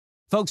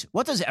Folks,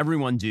 what does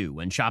everyone do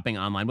when shopping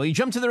online? Well, you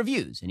jump to the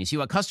reviews and you see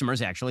what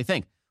customers actually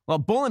think. Well,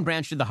 Bull &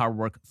 Branch did the hard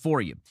work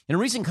for you. In a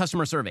recent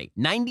customer survey,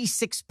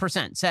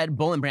 96% said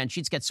Bull & Branch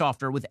sheets get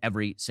softer with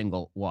every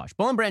single wash.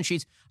 Bull & Branch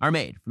sheets are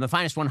made from the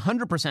finest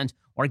 100%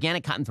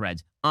 organic cotton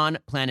threads on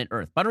planet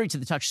Earth. Buttery to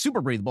the touch,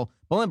 super breathable,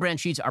 Bull & Branch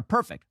sheets are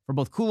perfect for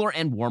both cooler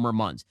and warmer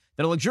months.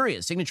 Their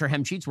luxurious signature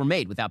hem sheets were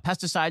made without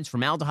pesticides,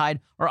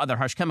 formaldehyde, or other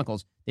harsh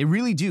chemicals. They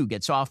really do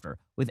get softer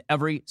with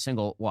every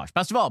single wash.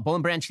 Best of all, Bull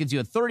 & Branch gives you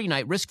a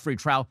 30-night risk-free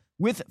trial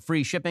with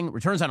free shipping,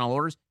 returns on all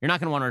orders. You're not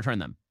going to want to return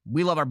them.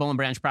 We love our Bull &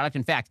 Branch product.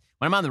 In fact,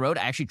 when I'm on the road,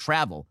 I actually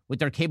travel with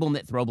their cable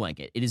knit throw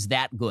blanket. It is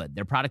that good.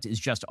 Their product is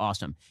just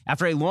awesome.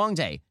 After a long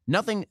day,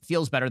 nothing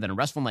feels better than a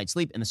restful night's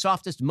sleep in the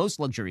softest, most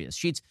luxurious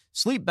sheets.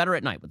 Sleep better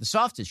at night with the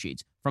softest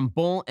sheets from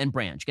Bull &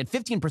 Branch. Get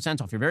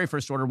 15% off your very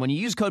first order when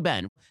you use code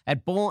BEN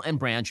at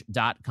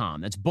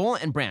bullandbranch.com. That's Bull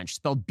 & Branch,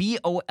 spelled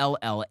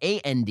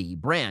BOLLAND,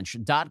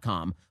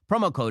 branch.com.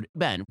 Promo code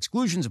BEN.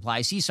 Exclusions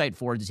apply. See site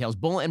for details,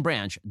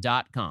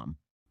 bullandbranch.com.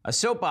 A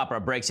soap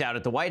opera breaks out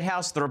at the White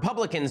House. The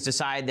Republicans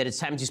decide that it's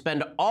time to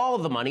spend all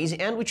of the monies,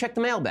 and we check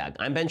the mailbag.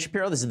 I'm Ben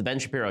Shapiro. This is The Ben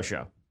Shapiro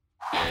Show.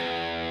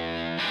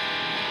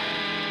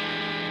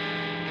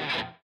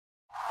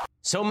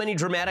 So many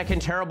dramatic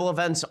and terrible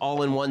events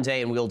all in one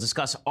day, and we'll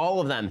discuss all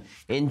of them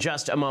in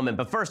just a moment.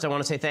 But first, I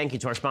want to say thank you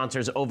to our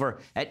sponsors over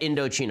at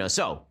Indochino.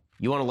 So,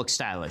 you want to look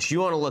stylish. You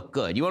want to look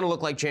good. You want to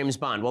look like James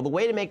Bond. Well, the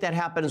way to make that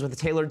happen is with a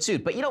tailored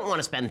suit. But you don't want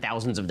to spend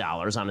thousands of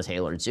dollars on a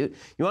tailored suit.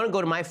 You want to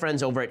go to my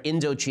friends over at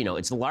Indochino.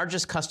 It's the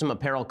largest custom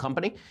apparel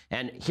company.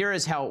 And here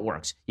is how it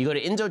works. You go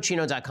to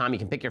Indochino.com. You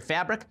can pick your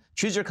fabric,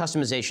 choose your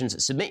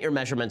customizations, submit your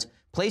measurements,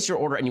 place your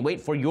order, and you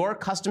wait for your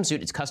custom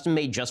suit. It's custom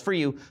made just for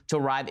you to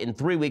arrive in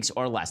 3 weeks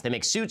or less. They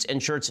make suits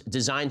and shirts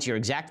designed to your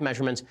exact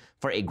measurements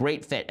for a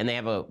great fit. And they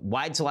have a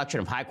wide selection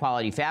of high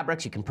quality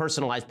fabrics. You can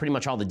personalize pretty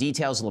much all the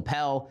details,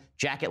 lapel,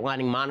 jacket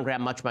lining,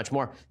 monogram, much, much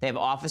more. They have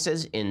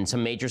offices in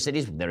some major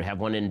cities. They have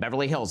one in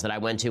Beverly Hills that I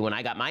went to when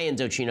I got my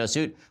Indochino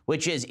suit,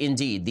 which is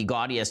indeed the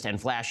gaudiest and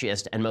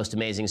flashiest and most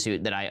amazing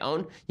suit that I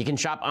own. You can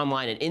shop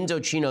online at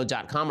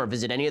Indochino.com or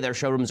visit any of their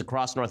showrooms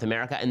across North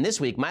America. And this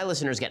week, my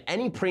listeners get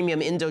any premium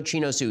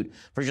Indochino suit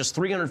for just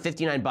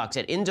 $359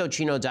 at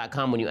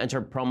Indochino.com when you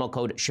enter promo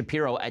code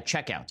Shapiro at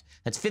checkout.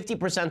 That's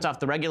 50%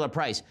 off the regular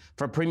price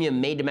for a premium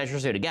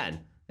made-to-measure suit. Again,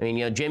 I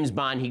mean, James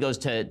Bond, he goes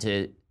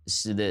to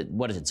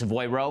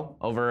Seville Row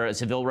over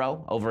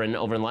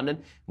in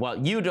London.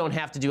 Well, you don't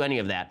have to do any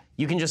of that.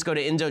 You can just go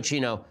to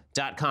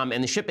Indochino.com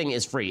and the shipping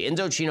is free.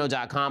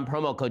 Indochino.com,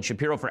 promo code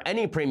Shapiro for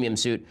any premium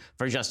suit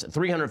for just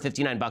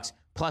 $359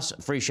 plus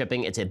free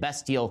shipping. It's the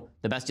best deal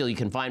you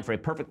can find for a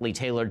perfectly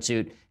tailored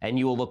suit, and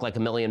you will look like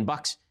 $1 million.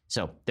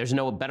 So there's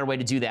no better way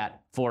to do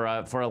that for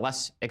a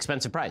less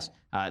expensive price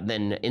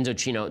than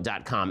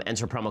Indochino.com.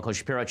 Enter promo code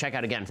Shapiro. Check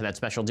out again for that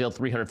special deal,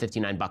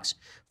 $359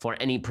 for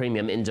any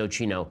premium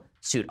Indochino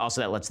suit. Also,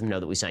 that lets them know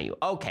that we sent you.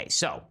 Okay,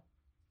 so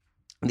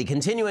the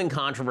continuing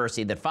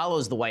controversy that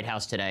follows the White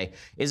House today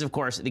is, of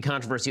course, the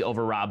controversy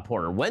over Rob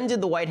Porter. When did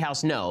the White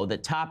House know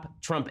that top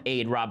Trump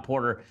aide Rob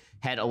Porter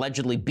had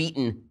allegedly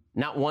beaten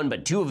not one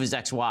but two of his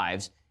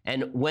ex-wives?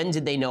 And when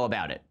did they know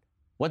about it?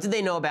 What did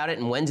they know about it,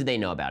 and when did they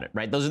know about it,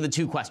 right? Those are the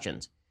two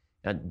questions.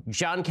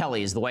 John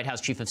Kelly is the White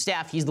House chief of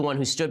staff. He's the one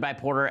who stood by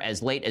Porter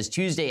as late as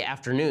Tuesday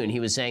afternoon.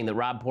 He was saying that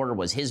Rob Porter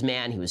was his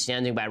man. He was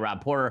standing by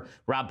Rob Porter.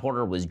 Rob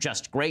Porter was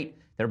just great.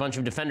 There are a bunch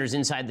of defenders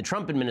inside the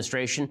Trump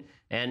administration,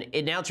 and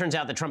it now turns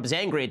out that Trump is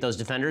angry at those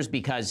defenders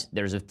because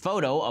there's a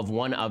photo of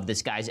one of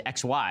this guy's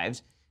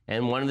ex-wives,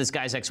 and one of this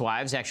guy's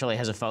ex-wives actually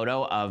has a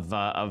photo of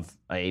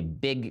a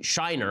big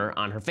shiner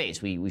on her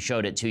face. We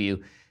showed it to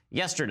you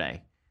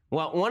yesterday.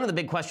 Well, one of the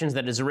big questions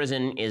that has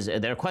arisen is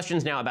there are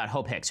questions now about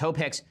Hope Hicks. Hope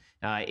Hicks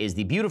is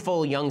the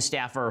beautiful young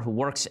staffer who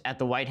works at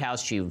the White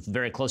House. She was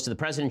very close to the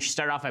president. She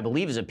started off, I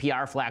believe, as a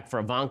PR flack for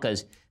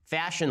Ivanka's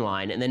fashion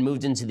line and then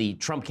moved into the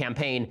Trump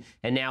campaign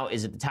and now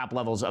is at the top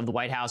levels of the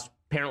White House.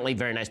 Apparently,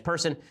 very nice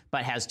person,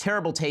 but has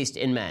terrible taste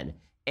in men.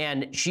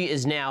 And she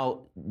is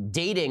now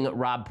dating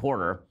Rob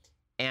Porter.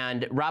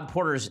 And Rob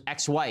Porter's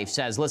ex-wife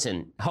says,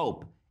 listen,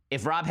 Hope,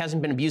 if Rob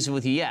hasn't been abusive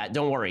with you yet,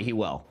 don't worry, he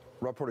will.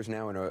 Rob Porter's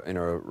now in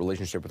a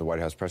relationship with the White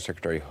House Press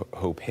Secretary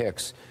Hope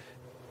Hicks.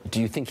 Do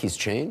you think he's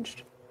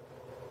changed?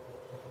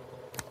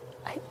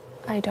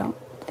 I don't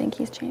think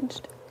he's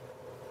changed.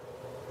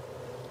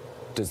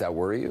 Does that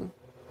worry you?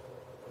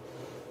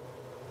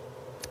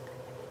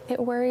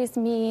 It worries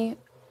me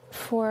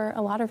for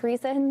a lot of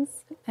reasons.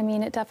 I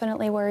mean, it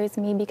definitely worries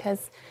me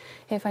because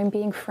if I'm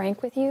being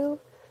frank with you,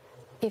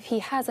 if he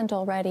hasn't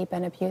already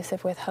been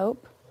abusive with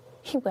Hope,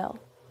 he will.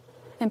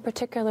 And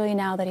particularly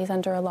now that he's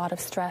under a lot of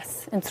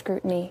stress and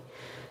scrutiny,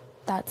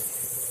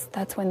 that's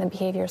when the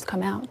behaviors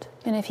come out.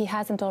 And if he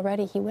hasn't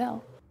already, he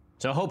will.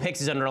 So Hope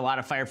Hicks is under a lot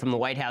of fire from the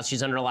White House.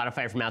 She's under a lot of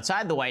fire from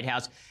outside the White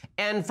House.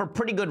 And for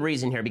pretty good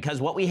reason here, because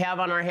what we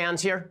have on our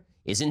hands here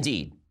is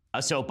indeed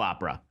a soap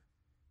opera.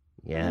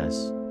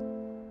 Yes.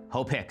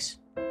 Hope Hicks,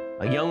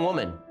 a young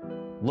woman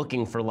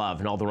looking for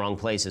love in all the wrong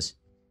places.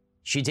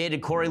 She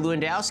dated Corey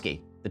Lewandowski,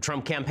 the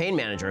Trump campaign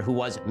manager who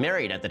was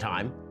married at the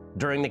time.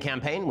 During the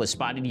campaign, was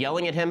spotted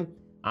yelling at him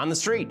on the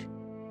street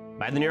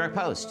by the New York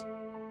Post.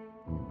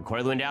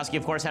 Corey Lewandowski,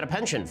 of course, had a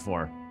penchant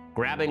for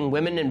grabbing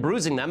women and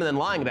bruising them and then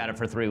lying about it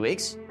for 3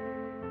 weeks.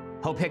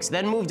 Hope Hicks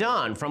then moved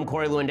on from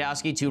Corey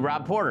Lewandowski to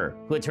Rob Porter,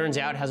 who it turns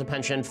out has a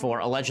penchant for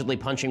allegedly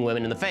punching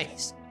women in the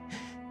face.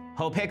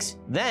 Hope Hicks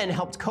then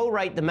helped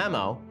co-write the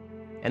memo,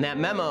 and that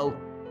memo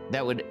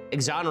that would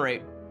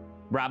exonerate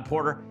Rob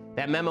Porter,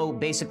 that memo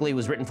basically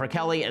was written for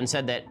Kelly and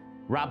said that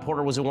Rob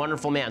Porter was a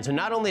wonderful man. So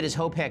not only does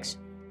Hope Hicks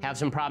have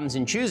some problems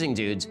in choosing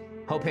dudes,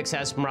 Hope Hicks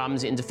has some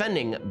problems in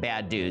defending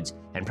bad dudes.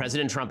 And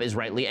President Trump is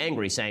rightly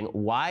angry, saying,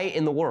 why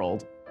in the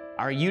world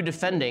are you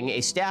defending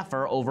a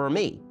staffer over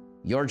me?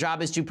 Your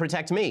job is to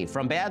protect me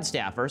from bad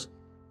staffers.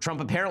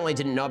 Trump apparently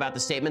didn't know about the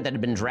statement that had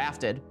been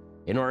drafted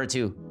in order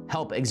to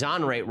help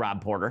exonerate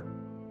Rob Porter.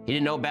 He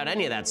didn't know about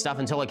any of that stuff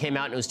until it came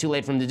out and it was too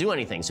late for him to do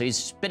anything. So he's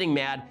spitting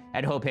mad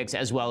at Hope Hicks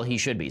as well he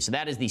should be. So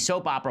that is the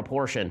soap opera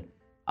portion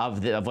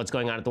of what's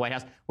going on at the White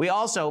House. We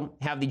also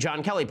have the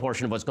John Kelly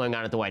portion of what's going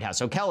on at the White House.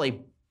 So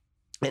Kelly,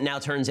 it now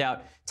turns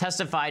out,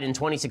 testified in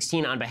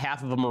 2016 on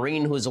behalf of a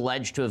Marine who is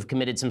alleged to have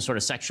committed some sort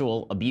of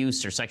sexual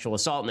abuse or sexual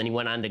assault. And then he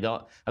went on to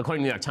go,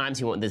 according to the New York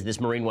Times, this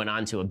Marine went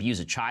on to abuse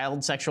a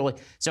child sexually.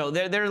 So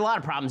there are a lot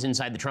of problems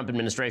inside the Trump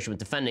administration with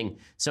defending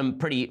some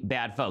pretty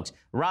bad folks.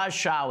 Raj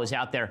Shah was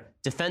out there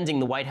defending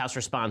the White House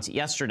response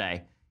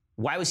yesterday.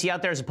 Why was he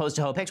out there as opposed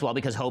to Hope Hicks? Well,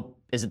 because Hope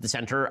is at the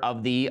center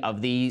of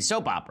the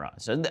soap opera.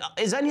 So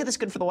is any of this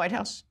good for the White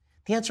House?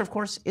 The answer, of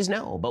course, is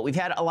no. But we've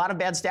had a lot of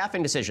bad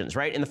staffing decisions,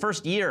 right? In the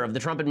first year of the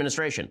Trump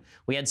administration,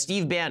 we had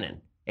Steve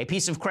Bannon, a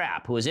piece of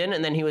crap, who was in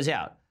and then he was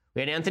out.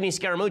 We had Anthony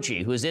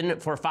Scaramucci, who was in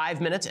for 5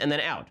 minutes and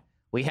then out.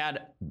 We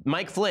had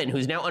Mike Flynn,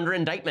 who's now under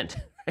indictment,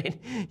 right?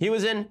 He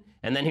was in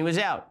and then he was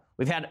out.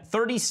 We've had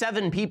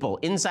 37 people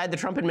inside the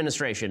Trump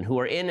administration who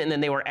were in and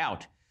then they were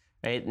out.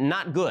 Right?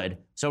 Not good.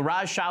 So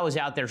Raj Shah was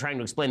out there trying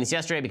to explain this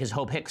yesterday because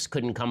Hope Hicks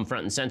couldn't come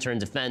front and center and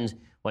defend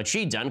what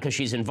she'd done because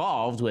she's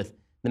involved with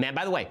the man.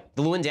 By the way,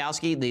 the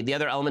Lewandowski, the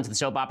other element of the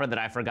soap opera that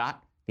I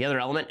forgot, the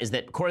other element is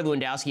that Corey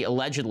Lewandowski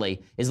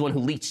allegedly is the one who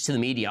leaked to the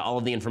media all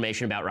of the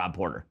information about Rob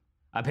Porter.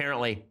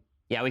 Apparently,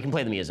 yeah, we can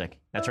play the music.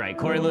 That's right.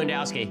 Corey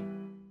Lewandowski,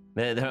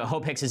 the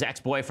Hope Hicks'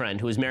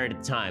 ex-boyfriend, who was married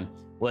at the time,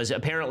 was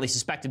apparently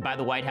suspected by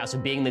the White House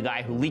of being the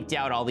guy who leaked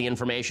out all the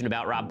information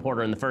about Rob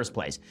Porter in the first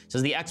place. So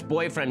it's the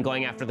ex-boyfriend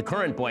going after the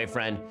current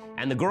boyfriend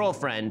and the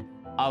girlfriend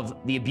of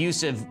the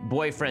abusive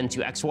boyfriend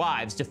to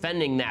ex-wives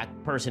defending that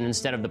person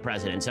instead of the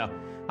president. So,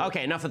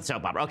 okay, enough of the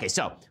soap opera. Okay,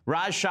 so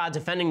Raj Shah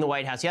defending the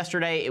White House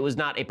yesterday, it was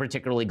not a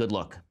particularly good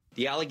look.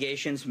 The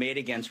allegations made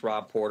against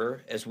Rob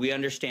Porter, as we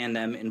understand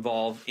them,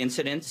 involve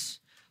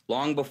incidents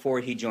long before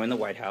he joined the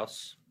White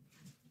House.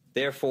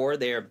 Therefore,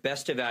 they are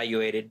best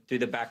evaluated through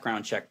the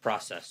background check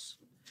process.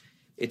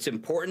 It's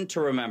important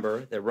to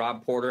remember that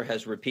Rob Porter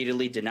has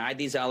repeatedly denied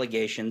these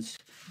allegations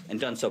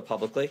and done so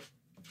publicly.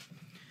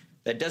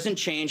 That doesn't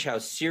change how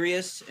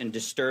serious and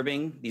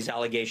disturbing these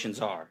allegations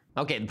are.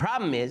 Okay, the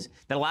problem is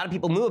that a lot of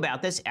people knew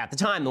about this at the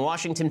time. The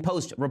Washington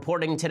Post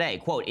reporting today,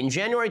 quote, in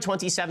January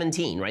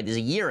 2017, right, this is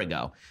a year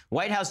ago,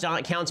 White House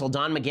counsel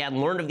Don McGahn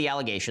learned of the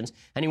allegations,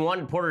 and he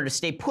wanted Porter to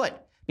stay put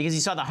because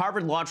he saw the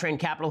Harvard law-trained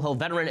Capitol Hill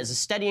veteran as a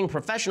steadying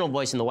professional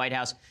voice in the White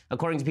House,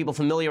 according to people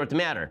familiar with the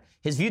matter.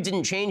 His view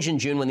didn't change in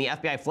June when the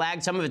FBI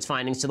flagged some of its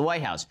findings to the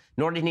White House,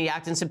 nor did he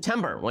act in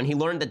September when he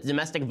learned that the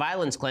domestic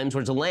violence claims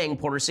were delaying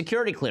Porter's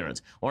security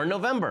clearance, or in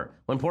November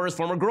when Porter's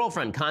former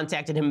girlfriend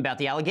contacted him about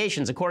the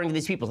allegations, according to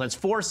these people. That's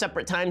 4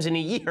 separate times in a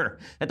year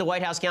that the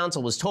White House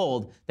counsel was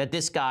told that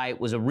this guy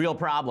was a real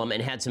problem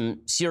and had some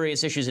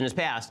serious issues in his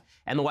past,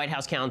 and the White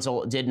House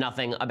counsel did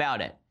nothing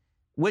about it,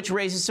 which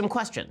raises some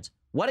questions.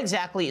 What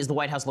exactly is the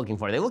White House looking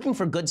for? Are they looking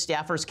for good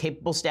staffers,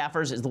 capable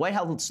staffers? Is the White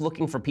House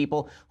looking for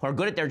people who are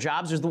good at their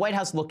jobs? Or is the White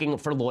House looking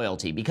for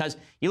loyalty? Because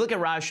you look at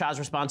Raj Shah's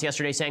response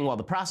yesterday saying, well,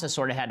 the process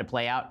sort of had to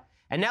play out.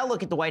 And now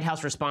look at the White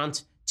House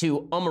response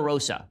to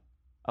Omarosa.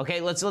 Okay,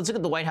 let's look at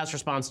the White House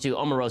response to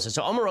Omarosa.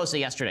 So Omarosa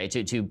yesterday,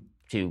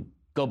 to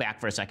go back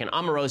for a second,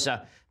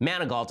 Omarosa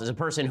Manigault is a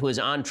person who is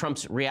on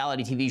Trump's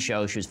reality TV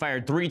show. She was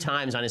fired 3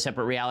 times on his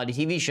separate reality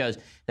TV shows.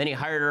 Then he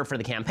hired her for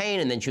the campaign,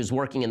 and then she was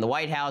working in the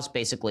White House,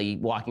 basically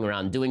walking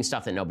around doing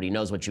stuff that nobody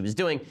knows what she was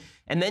doing.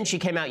 And then she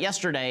came out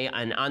yesterday,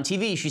 and on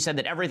TV, she said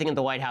that everything at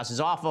the White House is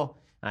awful.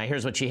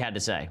 Here's what she had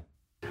to say.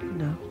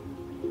 No,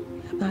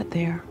 I'm not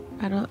there.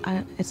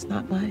 It's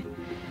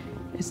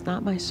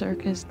not my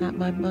circus, not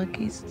my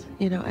monkeys.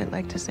 You know, I'd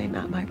like to say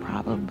not my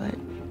problem, but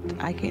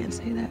I can't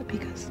say that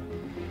because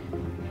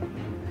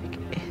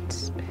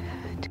it's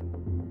bad.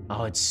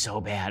 Oh, it's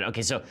so bad.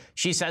 Okay, so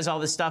she says all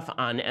this stuff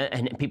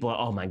and people are,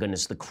 oh my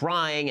goodness, the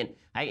crying.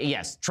 And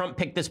yes, Trump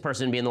picked this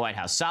person to be in the White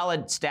House.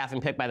 Solid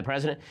staffing pick by the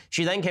president.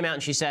 She then came out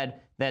and she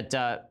said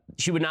that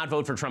she would not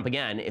vote for Trump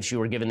again if she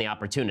were given the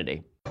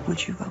opportunity.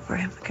 Would you vote for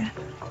him again?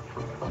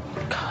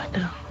 God,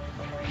 no.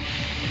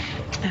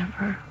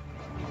 Never.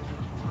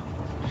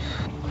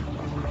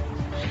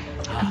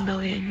 A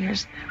million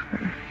years,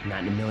 never.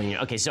 Not in a million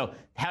years. Okay, so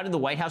how did the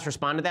White House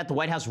respond to that? The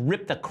White House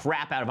ripped the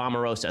crap out of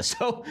Omarosa.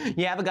 So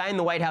you have a guy in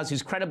the White House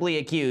who's credibly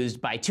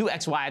accused by 2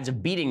 ex-wives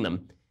of beating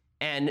them.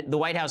 And the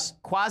White House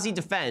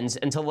quasi-defends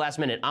until the last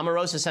minute.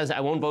 Omarosa says,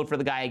 I won't vote for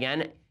the guy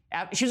again.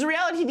 She was a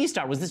reality TV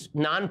star. Was this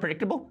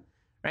non-predictable?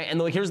 Right?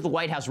 And here's the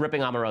White House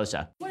ripping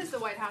Omarosa. What is the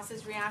White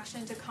House's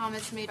reaction to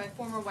comments made by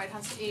former White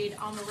House aide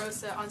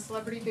Omarosa on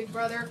Celebrity Big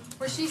Brother,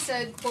 where she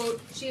said,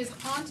 quote, she is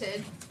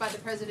haunted by the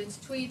president's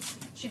tweets.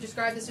 She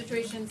described the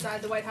situation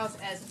inside the White House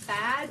as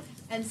bad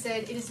and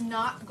said it is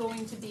not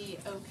going to be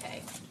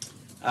okay.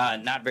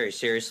 Not very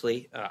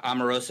seriously.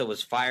 Omarosa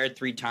was fired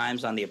 3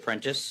 times on The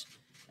Apprentice,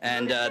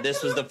 and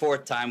this was the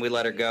 4th time we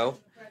let her go.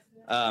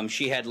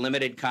 She had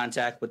limited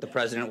contact with the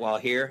president while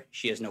here.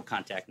 She has no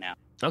contact now.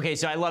 Okay,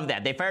 so I love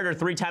that. They fired her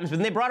 3 times, but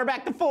then they brought her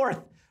back the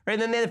 4th. Right,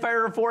 and then they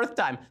fired her a 4th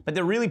time. But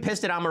they're really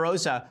pissed at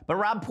Omarosa. But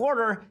Rob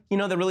Porter,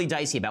 they're really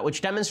dicey about,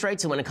 which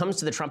demonstrates that when it comes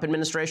to the Trump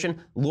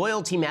administration,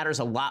 loyalty matters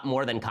a lot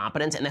more than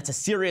competence, and that's a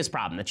serious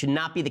problem. That should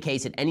not be the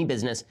case at any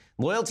business.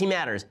 Loyalty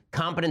matters.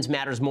 Competence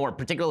matters more,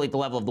 particularly at the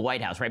level of the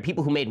White House, right?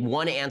 People who made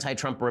one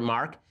anti-Trump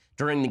remark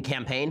during the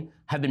campaign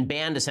have been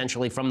banned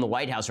essentially from the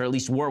White House, or at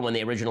least were when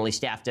they originally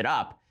staffed it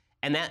up.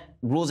 And that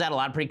rules out a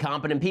lot of pretty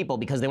competent people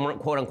because they weren't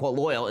quote-unquote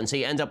loyal. And so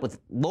you end up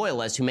with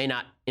loyalists who may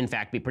not, in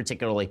fact, be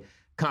particularly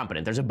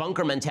competent. There's a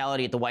bunker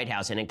mentality at the White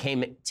House, and it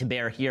came to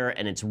bear here,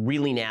 and it's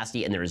really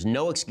nasty, and there is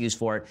no excuse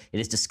for it. It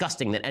is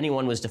disgusting that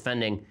anyone was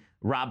defending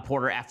Rob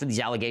Porter after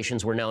these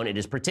allegations were known. It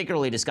is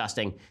particularly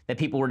disgusting that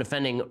people were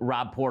defending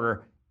Rob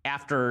Porter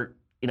after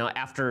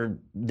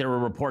there were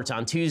reports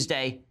on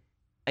Tuesday.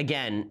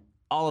 Again,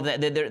 all of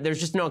that, there's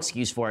just no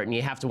excuse for it, and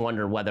you have to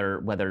wonder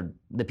whether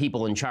the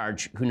people in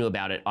charge who knew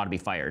about it ought to be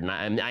fired.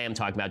 And I am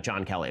talking about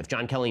John Kelly. If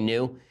John Kelly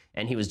knew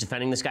and he was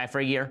defending this guy for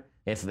a year,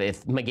 if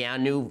McGahn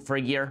knew for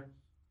a year,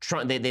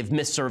 they've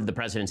misserved the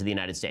president of the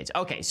United States.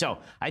 Okay, so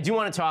I do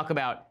want to talk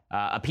about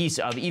a piece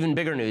of even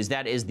bigger news.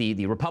 That is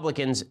the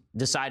Republicans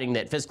deciding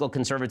that fiscal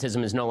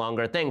conservatism is no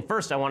longer a thing.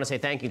 First, I want to say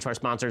thank you to our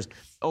sponsors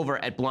over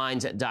at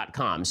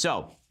Blinds.com.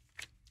 So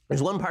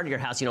there's one part of your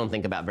house you don't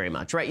think about very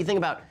much, right? You think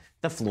about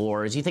the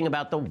floors, you think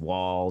about the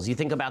walls, you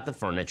think about the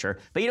furniture,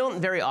 but you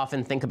don't very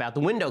often think about the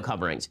window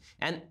coverings.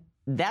 And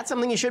that's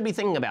something you should be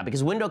thinking about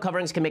because window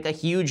coverings can make a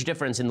huge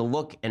difference in the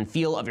look and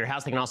feel of your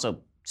house. They can also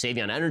save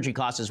you on energy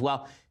costs as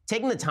well.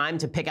 Taking the time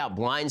to pick out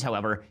blinds,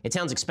 however, it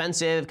sounds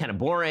expensive, kind of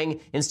boring.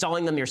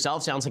 Installing them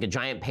yourself sounds like a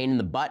giant pain in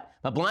the butt,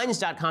 but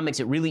Blinds.com makes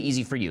it really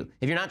easy for you.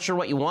 If you're not sure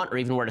what you want or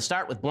even where to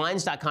start, with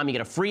Blinds.com, you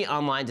get a free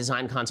online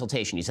design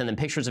consultation. You send them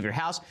pictures of your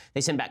house.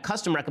 They send back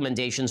custom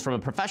recommendations from a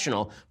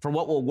professional for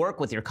what will work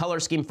with your color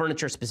scheme,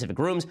 furniture, specific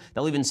rooms.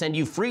 They'll even send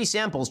you free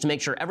samples to make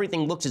sure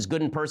everything looks as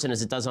good in person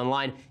as it does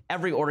online.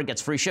 Every order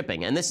gets free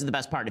shipping. And this is the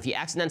best part. If you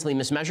accidentally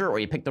mismeasure or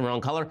you pick the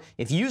wrong color,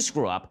 if you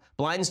screw up,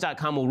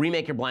 Blinds.com will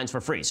remake your blinds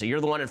for free. So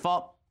you're the one at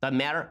fault. Doesn't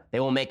matter. They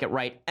will make it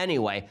right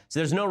anyway. So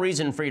there's no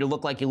reason for you to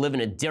look like you live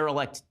in a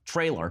derelict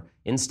trailer.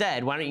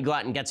 Instead, why don't you go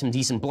out and get some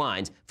decent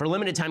blinds? For a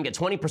limited time, get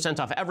 20%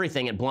 off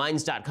everything at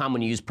Blinds.com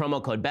when you use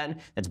promo code Ben.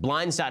 That's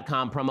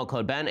Blinds.com, promo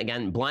code Ben.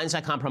 Again,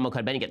 Blinds.com, promo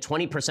code Ben. You get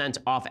 20%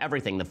 off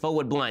everything. The faux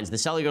wood blinds, the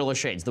cellular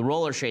shades, the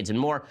roller shades, and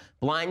more.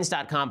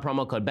 Blinds.com,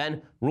 promo code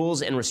Ben.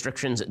 Rules and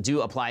restrictions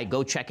do apply.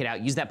 Go check it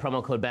out. Use that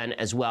promo code Ben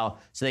as well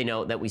so they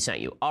know that we sent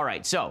you. All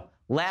right, so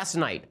last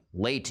night,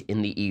 late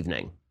in the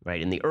evening,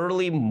 right, in the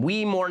early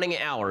wee morning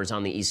hours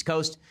on the East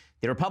Coast,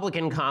 the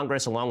Republican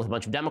Congress, along with a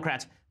bunch of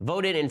Democrats,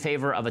 voted in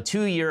favor of a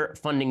 2-year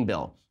funding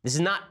bill. This is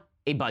not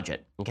a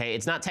budget, okay?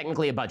 It's not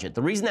technically a budget.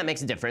 The reason that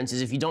makes a difference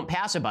is if you don't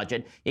pass a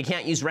budget, you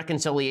can't use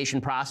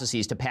reconciliation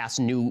processes to pass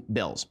new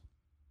bills.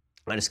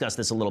 I discussed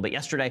this a little bit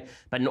yesterday,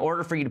 but in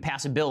order for you to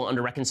pass a bill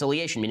under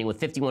reconciliation, meaning with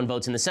 51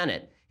 votes in the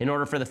Senate, in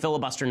order for the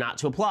filibuster not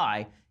to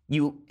apply,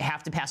 you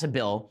have to pass a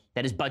bill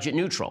that is budget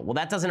neutral. Well,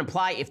 that doesn't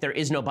apply if there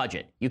is no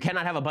budget. You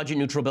cannot have a budget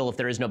neutral bill if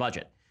there is no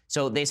budget.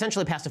 So they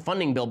essentially passed a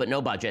funding bill but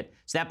no budget.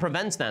 So that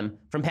prevents them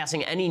from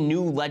passing any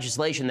new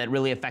legislation that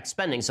really affects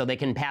spending. So they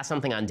can pass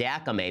something on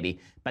DACA maybe,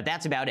 but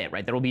that's about it,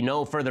 right? There will be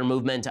no further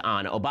movement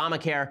on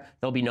Obamacare.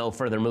 There'll be no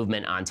further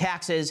movement on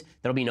taxes.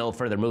 There'll be no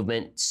further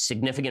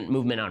significant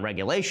movement on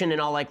regulation in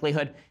all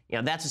likelihood.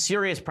 That's a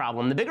serious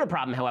problem. The bigger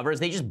problem, however, is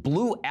they just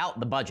blew out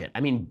the budget.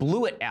 I mean,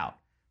 blew it out.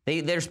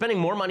 They're spending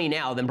more money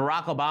now than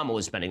Barack Obama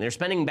was spending. They're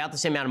spending about the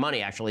same amount of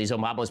money, actually, as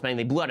Obama was spending.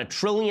 They blew out $1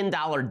 trillion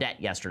debt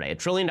yesterday, $1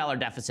 trillion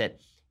deficit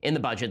in the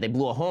budget. They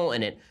blew a hole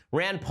in it.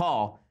 Rand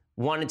Paul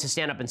wanted to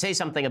stand up and say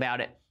something about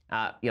it.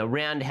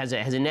 Rand has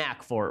a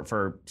knack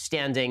for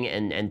standing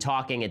and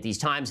talking at these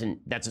times, and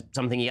that's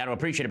something you got to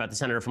appreciate about the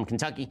senator from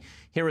Kentucky.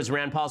 Here is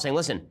Rand Paul saying,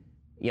 listen,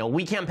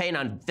 we campaign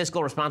on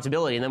fiscal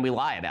responsibility and then we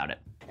lie about it.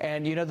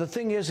 And, the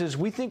thing is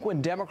we think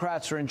when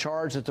Democrats are in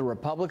charge that the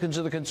Republicans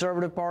are the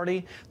conservative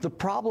party. The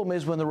problem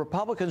is when the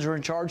Republicans are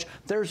in charge,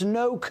 there's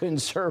no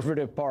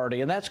conservative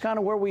party. And that's kind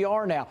of where we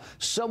are now.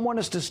 Someone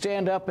is to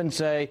stand up and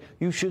say,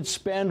 you should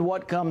spend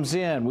what comes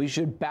in. We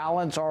should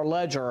balance our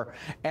ledger.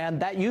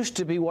 And that used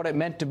to be what it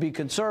meant to be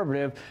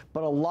conservative.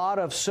 But a lot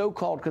of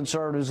so-called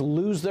conservatives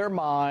lose their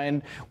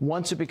mind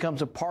once it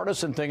becomes a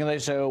partisan thing. And they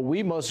say, oh,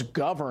 we must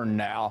govern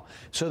now.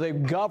 So they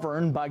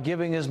govern by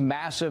giving us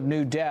massive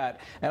new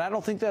debt. And I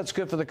don't think that's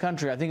good for the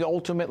country. I think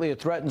ultimately it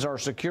threatens our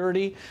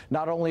security,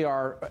 not only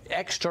our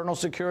external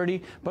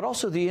security, but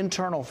also the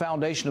internal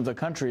foundation of the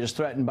country is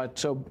threatened by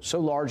so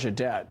large a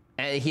debt.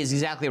 He is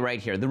exactly right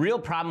here. The real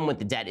problem with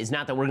the debt is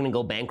not that we're going to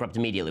go bankrupt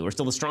immediately. We're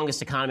still the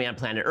strongest economy on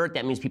planet Earth.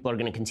 That means people are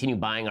going to continue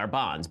buying our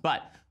bonds.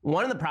 But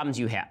one of the problems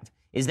you have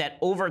is that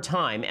over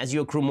time, as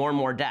you accrue more and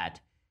more debt,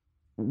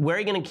 where are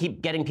you going to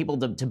keep getting people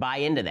to buy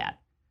into that?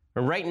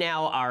 Right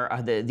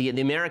now,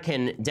 the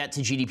American debt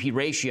to GDP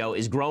ratio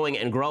is growing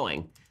and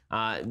growing.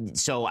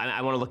 So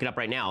I want to look it up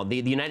right now. The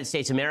United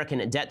States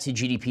American debt to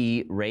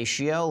GDP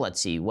ratio, let's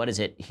see, what is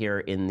it here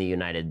in the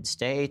United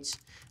States,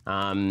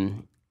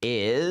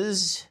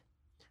 is,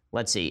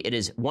 let's see, it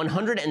is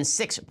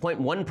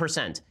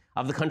 106.1%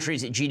 of the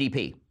country's GDP.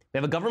 We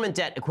have a government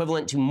debt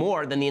equivalent to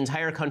more than the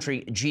entire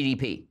country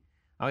GDP.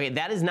 Okay,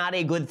 that is not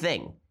a good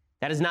thing.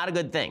 That is not a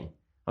good thing.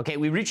 Okay,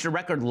 we reached a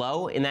record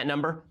low in that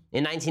number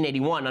in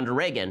 1981 under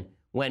Reagan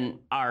when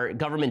our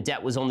government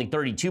debt was only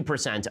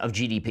 32% of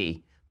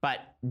GDP. But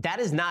that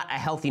is not a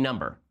healthy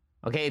number.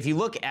 Okay, if you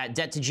look at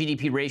debt to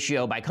GDP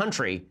ratio by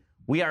country,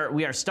 we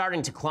are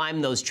starting to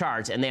climb those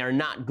charts, and they are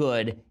not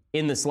good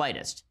in the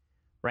slightest.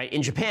 Right?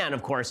 In Japan,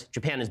 of course,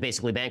 Japan is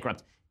basically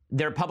bankrupt.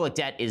 Their public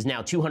debt is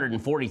now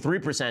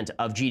 243%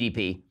 of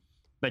GDP.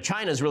 But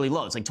China is really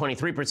low. It's like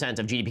 23%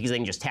 of GDP because they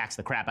can just tax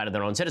the crap out of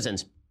their own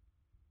citizens.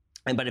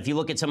 But if you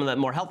look at some of the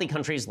more healthy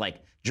countries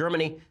like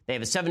Germany, they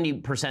have a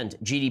 70%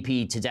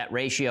 GDP to debt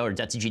ratio or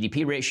debt to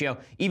GDP ratio.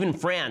 Even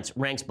France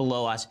ranks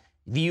below us.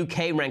 The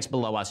UK ranks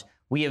below us.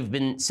 We have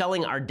been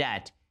selling our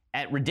debt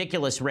at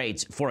ridiculous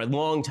rates for a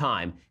long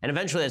time. And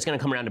eventually that's going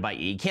to come around to bite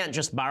you. You can't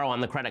just borrow on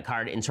the credit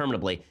card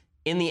interminably.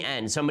 In the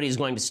end, somebody is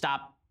going to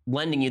stop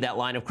lending you that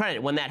line of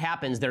credit. When that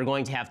happens, there are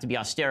going to have to be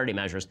austerity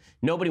measures.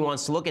 Nobody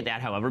wants to look at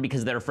that, however,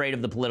 because they're afraid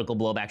of the political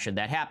blowback should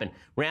that happen.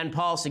 Rand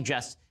Paul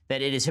suggests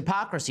that it is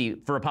hypocrisy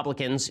for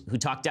Republicans who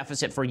talk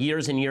deficit for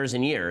years and years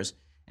and years,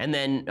 and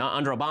then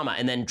under Obama,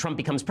 and then Trump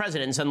becomes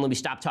president, and suddenly we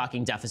stop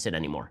talking deficit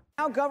anymore.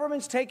 Now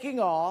government's taking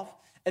off,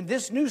 and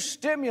this new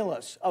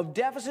stimulus of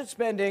deficit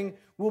spending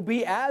will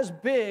be as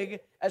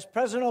big as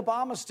President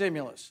Obama's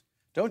stimulus.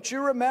 Don't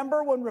you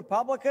remember when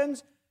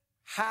Republicans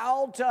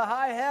howled to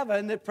high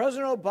heaven that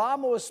President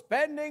Obama was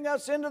spending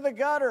us into the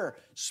gutter,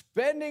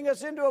 spending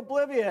us into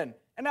oblivion?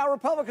 And now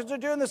Republicans are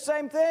doing the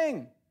same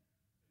thing.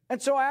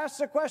 And so I ask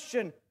the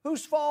question,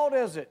 whose fault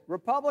is it?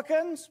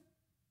 Republicans?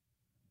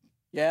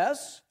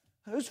 Yes.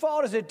 Whose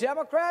fault is it?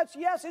 Democrats?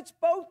 Yes, it's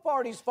both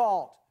parties'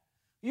 fault.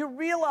 You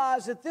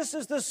realize that this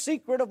is the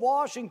secret of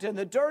Washington.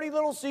 The dirty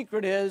little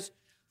secret is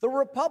the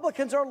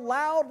Republicans are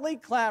loudly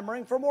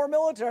clamoring for more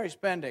military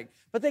spending,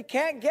 but they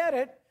can't get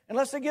it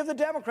unless they give the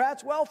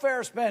Democrats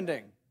welfare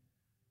spending.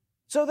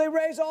 So they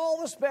raise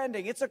all the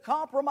spending. It's a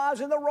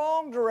compromise in the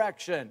wrong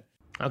direction.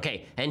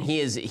 Okay, and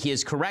he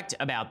is correct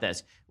about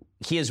this.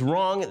 He is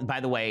wrong, by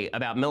the way,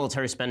 about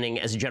military spending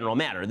as a general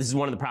matter. This is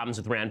one of the problems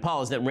with Rand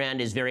Paul, is that Rand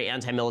is very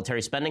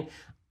anti-military spending.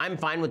 I'm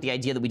fine with the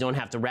idea that we don't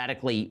have to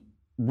radically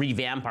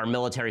revamp our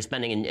military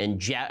spending and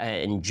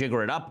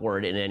jigger it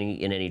upward in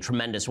any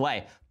tremendous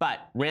way. But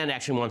Rand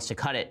actually wants to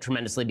cut it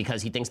tremendously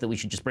because he thinks that we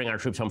should just bring our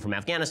troops home from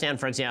Afghanistan,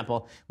 for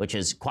example, which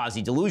is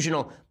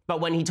quasi-delusional. But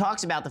when he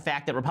talks about the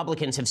fact that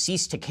Republicans have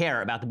ceased to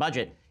care about the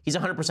budget, he's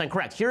 100%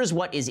 correct. Here's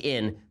what is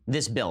in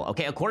this bill.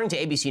 Okay, according to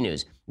ABC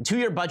News, the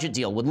two-year budget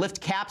deal would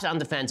lift caps on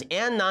defense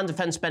and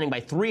non-defense spending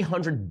by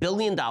 $300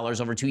 billion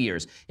over 2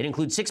 years. It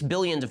includes $6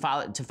 billion to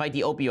fight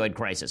the opioid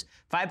crisis,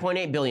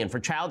 $5.8 billion for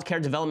child care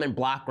development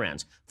block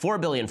grants,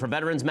 $4 billion for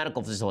veterans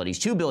medical facilities,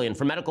 $2 billion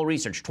for medical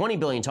research, $20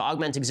 billion to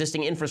augment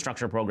existing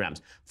infrastructure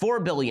programs,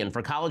 $4 billion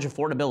for college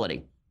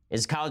affordability.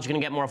 Is college going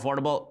to get more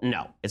affordable?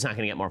 No, it's not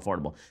going to get more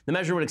affordable. The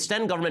measure would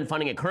extend government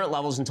funding at current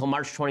levels until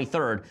March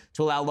 23rd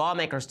to allow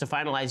lawmakers to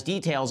finalize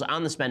details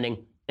on the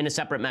spending in a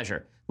separate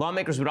measure.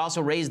 Lawmakers would also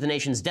raise the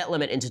nation's debt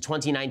limit into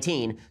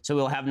 2019, so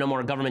we'll have no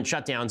more government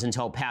shutdowns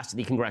until past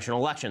the congressional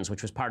elections,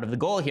 which was part of the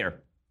goal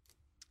here.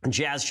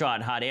 Jazz Shaw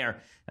at Hot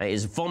Air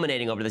is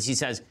fulminating over this. He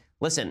says,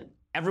 listen,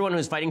 everyone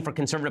who's fighting for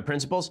conservative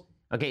principles,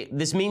 okay,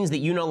 this means that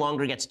you no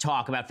longer get to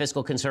talk about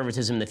fiscal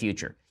conservatism in the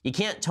future. You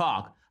can't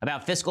talk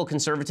about fiscal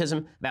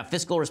conservatism, about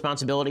fiscal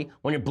responsibility,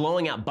 when you're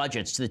blowing out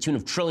budgets to the tune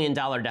of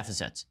trillion-dollar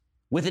deficits.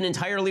 With an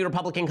entirely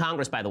Republican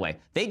Congress, by the way.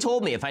 They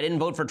told me if I didn't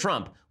vote for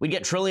Trump, we'd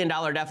get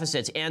trillion-dollar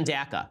deficits and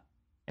DACA.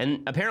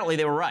 And apparently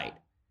they were right.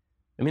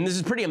 I mean, this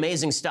is pretty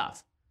amazing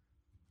stuff.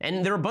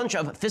 And there are a bunch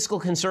of fiscal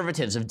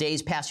conservatives of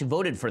days past who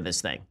voted for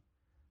this thing.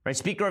 Right?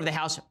 Speaker of the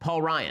House,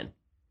 Paul Ryan.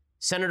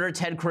 Senator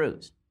Ted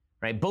Cruz.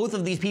 Right? Both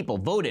of these people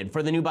voted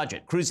for the new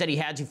budget. Cruz said he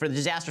had to for the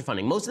disaster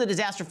funding. Most of the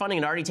disaster funding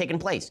had already taken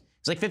place.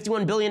 It's like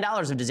 $51 billion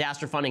of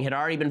disaster funding had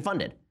already been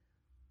funded.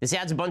 This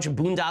adds a bunch of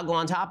boondoggle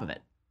on top of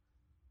it.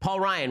 Paul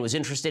Ryan was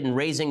interested in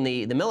raising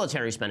the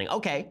military spending.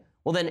 Okay,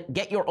 well then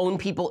get your own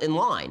people in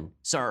line,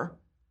 sir.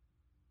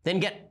 Then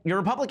get your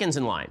Republicans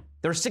in line.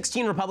 There are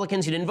 16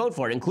 Republicans who didn't vote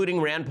for it,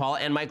 including Rand Paul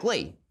and Mike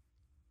Lee.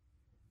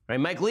 Right?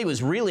 Mike Lee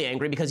was really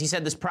angry because he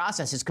said this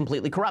process is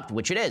completely corrupt,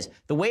 which it is.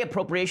 The way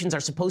appropriations are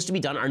supposed to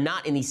be done are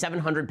not in these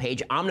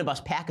 700-page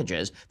omnibus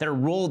packages that are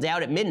rolled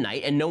out at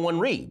midnight and no one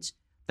reads.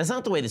 That's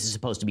not the way this is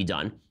supposed to be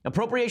done.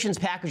 Appropriations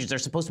packages are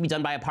supposed to be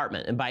done by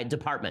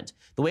department.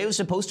 The way it was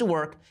supposed to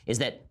work is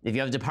that if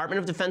you have a Department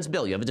of Defense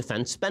bill, you have a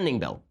defense spending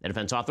bill, a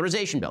defense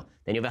authorization bill,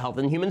 then you have a Health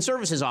and Human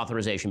Services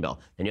authorization bill,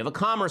 then you have a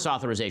Commerce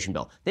authorization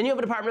bill, then you have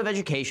a Department of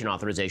Education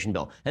authorization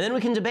bill, and then we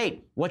can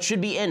debate what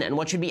should be in and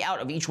what should be out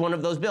of each one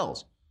of those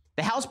bills.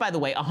 The House, by the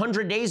way,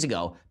 100 days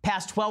ago,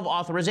 passed 12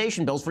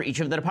 authorization bills for each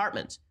of the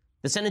departments.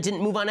 The Senate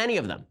didn't move on any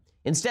of them.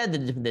 Instead,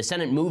 the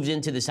Senate moved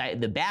into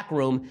the back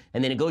room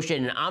and they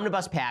negotiated an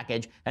omnibus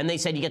package, and they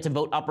said you get to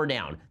vote up or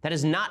down. That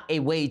is not a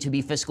way to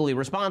be fiscally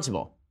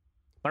responsible.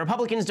 But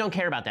Republicans don't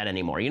care about that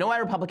anymore. You know why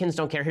Republicans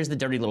don't care? Here's the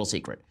dirty little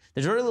secret.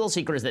 The dirty little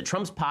secret is that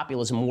Trump's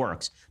populism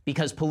works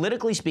because,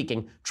 politically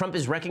speaking, Trump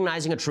is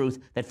recognizing a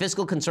truth that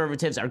fiscal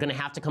conservatives are going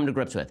to have to come to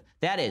grips with.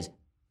 That is,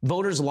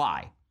 voters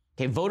lie.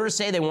 Okay, voters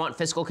say they want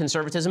fiscal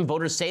conservatism.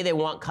 Voters say they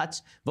want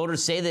cuts.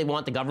 Voters say they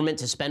want the government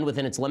to spend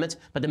within its limits.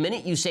 But the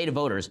minute you say to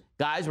voters,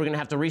 guys, we're going to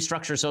have to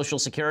restructure Social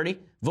Security,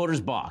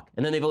 voters balk,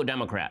 and then they vote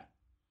Democrat.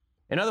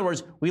 In other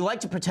words, we like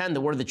to pretend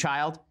that we're the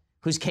child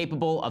who's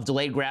capable of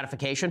delayed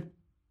gratification.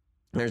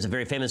 There's a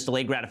very famous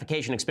delayed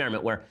gratification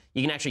experiment where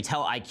you can actually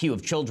tell IQ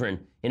of children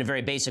in a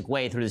very basic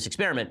way through this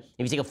experiment.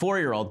 If you take a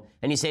 4-year-old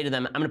and you say to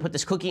them, I'm going to put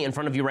this cookie in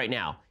front of you right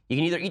now. You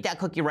can either eat that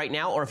cookie right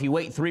now, or if you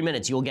wait 3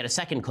 minutes, you'll get a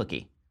second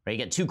cookie. Right? You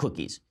get 2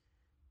 cookies.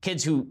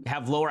 Kids who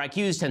have lower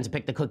IQs tend to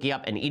pick the cookie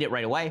up and eat it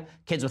right away.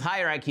 Kids with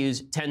higher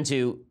IQs tend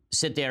to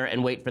sit there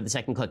and wait for the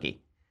second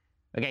cookie.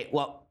 Okay,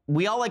 well,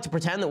 we all like to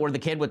pretend that we're the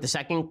kid with the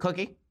second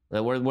cookie,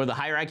 that we're the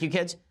higher IQ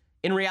kids.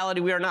 In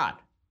reality, we are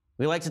not.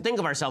 We like to think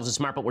of ourselves as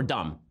smart, but we're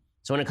dumb.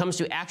 So when it comes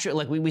to actual,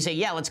 like we say,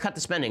 yeah, let's cut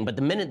the spending. But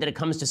the minute that it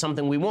comes to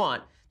something we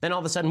want, then all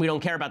of a sudden we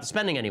don't care about the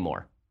spending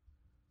anymore.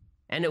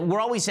 And we're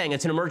always saying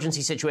it's an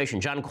emergency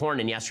situation. John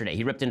Cornyn yesterday,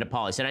 he ripped into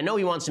Paul. He said, I know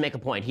he wants to make a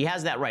point. He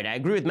has that right. I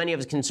agree with many of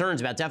his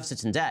concerns about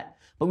deficits and debt,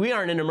 but we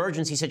are in an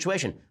emergency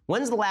situation.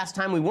 When's the last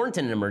time we weren't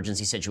in an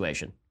emergency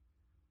situation?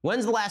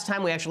 When's the last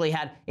time we actually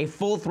had a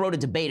full-throated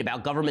debate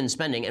about government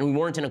spending and we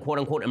weren't in a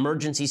quote-unquote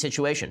emergency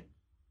situation?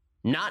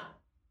 Not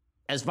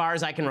as far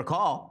as I can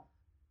recall.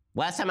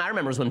 Last time I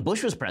remember was when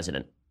Bush was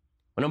president.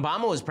 When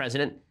Obama was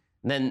president,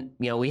 then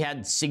we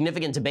had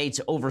significant debates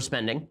over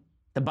spending.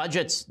 The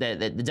budgets that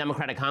the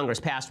Democratic Congress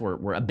passed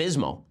were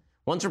abysmal.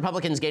 Once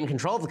Republicans gained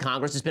control of the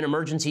Congress, it's been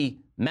emergency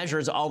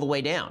measures all the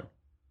way down.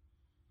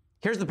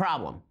 Here's the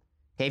problem.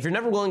 Okay, if you're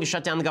never willing to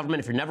shut down the government,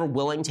 if you're never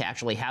willing to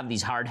actually have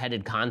these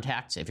hard-headed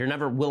contacts, if you're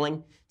never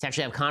willing to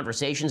actually have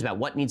conversations about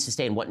what needs to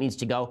stay and what needs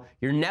to go,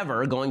 you're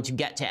never going to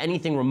get to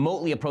anything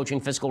remotely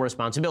approaching fiscal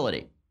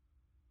responsibility.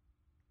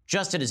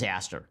 Just a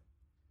disaster.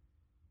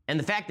 And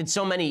the fact that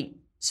so many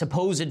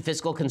supposed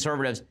fiscal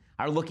conservatives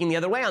are looking the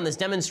other way on this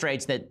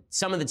demonstrates that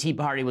some of the Tea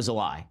Party was a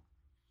lie.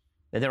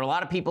 That there are a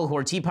lot of people who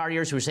are Tea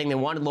Partiers who are saying they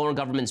wanted lower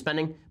government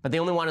spending, but they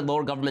only wanted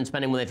lower government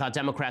spending when they thought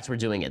Democrats were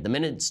doing it. The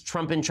minute it's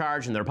Trump in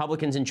charge and the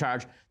Republicans in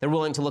charge, they're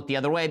willing to look the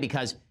other way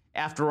because,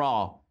 after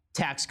all,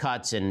 tax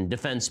cuts and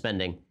defense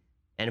spending.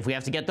 And if we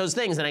have to get those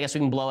things, then I guess we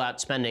can blow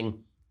out spending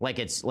like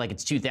it's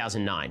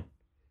 2009.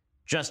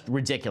 Just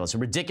ridiculous. A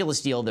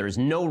ridiculous deal. There is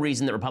no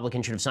reason that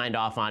Republicans should have signed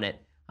off on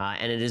it.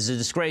 And it is a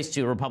disgrace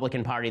to a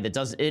Republican Party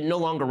it no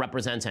longer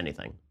represents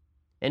anything.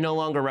 It no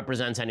longer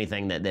represents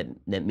anything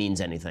that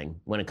means anything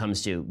when it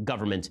comes to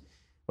government,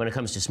 when it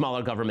comes to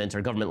smaller government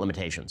or government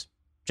limitations.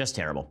 Just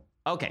terrible.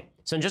 Okay,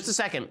 so in just a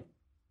second,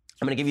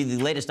 I'm going to give you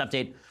the latest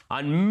update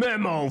on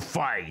Memo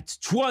Fight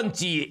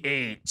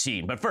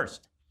 2018. But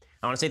first,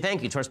 I want to say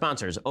thank you to our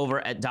sponsors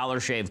over at Dollar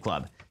Shave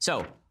Club.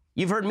 So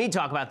you've heard me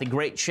talk about the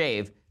great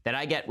shave that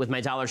I get with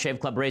my Dollar Shave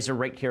Club razor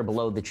right here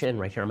below the chin,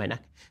 right here on my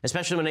neck,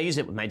 especially when I use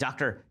it with my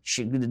Dr.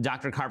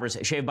 Carver's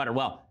shave butter.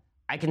 Well,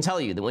 I can tell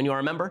you that when you are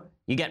a member,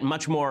 you get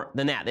much more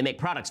than that. They make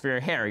products for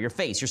your hair, your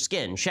face, your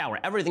skin, shower,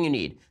 everything you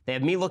need. They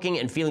have me looking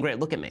and feeling great.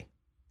 Look at me.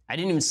 I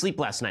didn't even sleep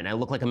last night and I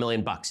look like $1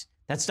 million.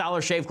 That's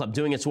Dollar Shave Club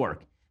doing its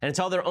work. And it's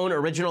all their own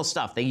original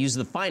stuff. They use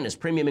the finest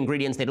premium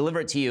ingredients. They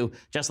deliver it to you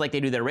just like they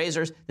do their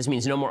razors. This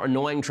means no more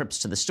annoying trips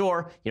to the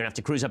store. You don't have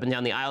to cruise up and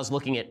down the aisles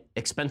looking at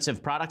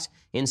expensive products.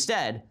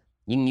 Instead,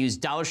 you can use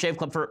Dollar Shave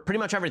Club for pretty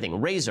much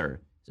everything.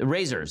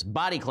 Razors,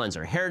 body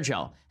cleanser, hair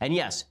gel, and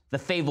yes, the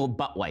fabled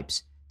butt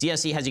wipes.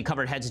 DSC has you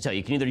covered head to toe.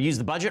 You can either use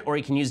the budget or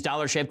you can use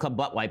Dollar Shave Club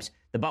butt wipes.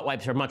 The butt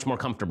wipes are much more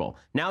comfortable.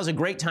 Now is a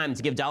great time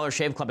to give Dollar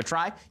Shave Club a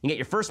try. You can get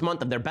your first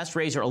month of their best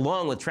razor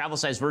along with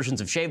travel-sized versions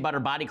of shave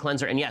butter, body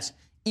cleanser, and yes,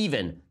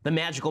 even the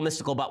magical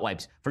mystical butt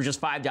wipes for just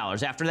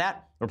 $5. After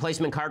that,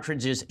 replacement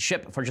cartridges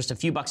ship for just a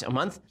few bucks a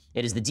month.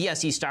 It is the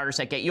DSC starter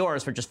set. Get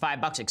yours for just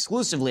 $5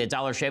 exclusively at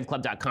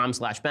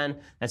dollarshaveclub.com/Ben.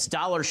 That's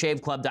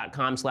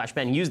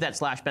dollarshaveclub.com/Ben. Use that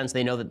 /Ben so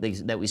they know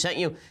that we sent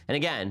you. And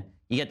again,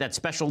 you get that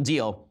special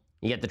deal.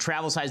 You get the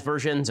travel-sized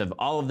versions of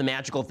all of the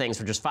magical things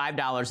for just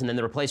 $5, and then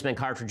the replacement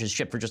cartridges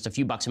ship for just a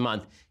few bucks a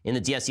month in the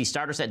DSC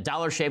starter set.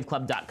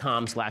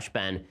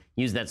 dollarshaveclub.com/Ben.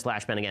 Use that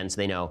 /Ben again so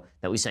they know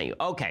that we sent you.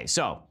 Okay,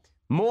 so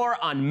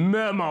more on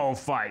Memo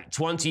Fight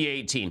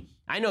 2018.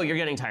 I know you're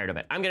getting tired of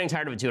it. I'm getting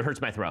tired of it too. It hurts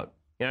my throat.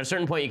 At a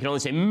certain point, you can only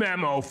say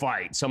Memo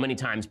Fight so many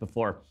times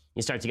before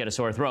you start to get a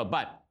sore throat.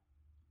 But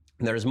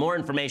there's more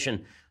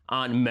information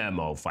on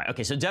memo fight.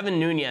 Okay, so Devin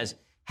Nunes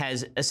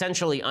has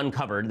essentially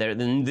uncovered the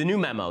new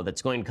memo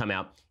that's going to come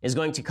out is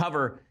going to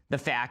cover the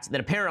fact that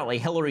apparently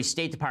Hillary's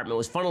State Department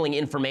was funneling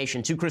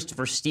information to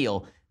Christopher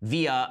Steele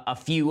via a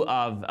few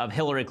of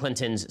Hillary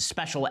Clinton's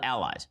special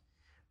allies.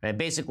 Right?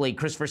 Basically,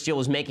 Christopher Steele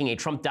was making a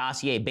Trump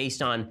dossier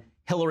based on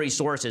Hillary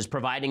sources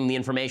providing the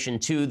information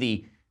to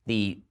the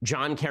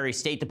John Kerry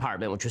State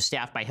Department, which was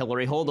staffed by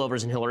Hillary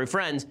holdovers and Hillary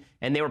friends,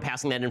 and they were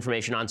passing that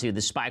information on to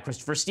the spy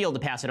Christopher Steele to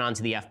pass it on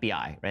to the FBI,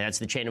 right? That's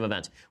the chain of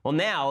events. Well,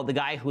 now the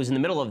guy who was in the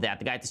middle of that,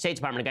 the guy at the State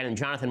Department, a guy named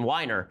Jonathan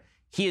Weiner,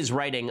 he is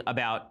writing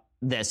about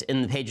this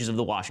in the pages of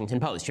the Washington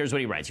Post. Here's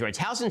what he writes. He writes,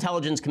 House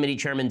Intelligence Committee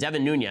Chairman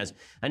Devin Nunes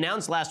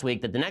announced last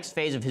week that the next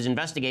phase of his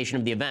investigation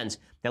of the events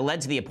that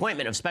led to the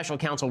appointment of Special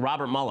Counsel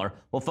Robert Mueller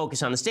will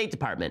focus on the State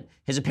Department.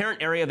 His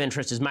apparent area of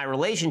interest is my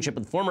relationship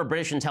with former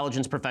British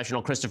intelligence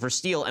professional Christopher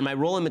Steele and my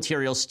role in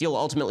materials Steele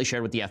ultimately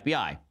shared with the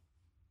FBI.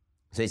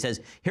 So he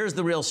says, here's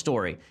the real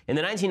story. In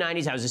the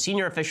 1990s, I was a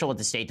senior official at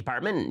the State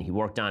Department, and he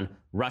worked on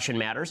Russian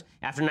matters.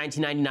 After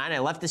 1999, I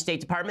left the State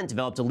Department,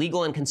 developed a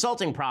legal and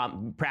consulting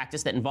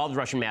practice that involved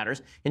Russian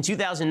matters. In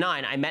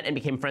 2009, I met and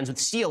became friends with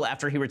Steele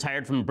after he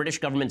retired from British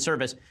government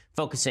service,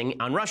 focusing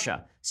on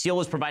Russia. Steele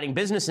was providing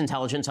business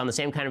intelligence on the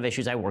same kind of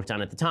issues I worked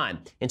on at the time.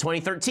 In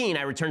 2013,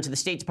 I returned to the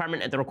State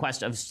Department at the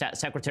request of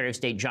Secretary of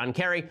State John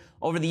Kerry.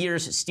 Over the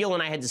years, Steele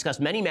and I had discussed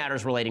many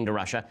matters relating to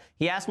Russia.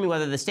 He asked me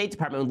whether the State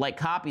Department would like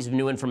copies of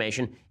new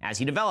information as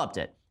he developed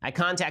it. I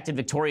contacted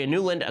Victoria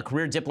Nuland, a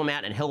career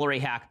diplomat and Hillary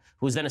hack,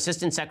 who was then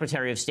Assistant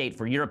Secretary of State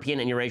for European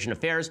and Eurasian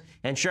Affairs,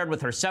 and shared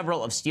with her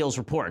several of Steele's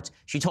reports.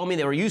 She told me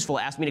they were useful,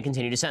 asked me to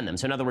continue to send them.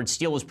 So in other words,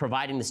 Steele was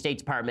providing the State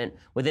Department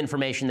with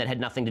information that had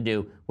nothing to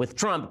do with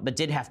Trump, but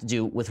did have to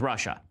do with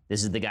Russia.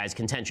 This is the guy's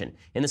contention.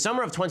 In the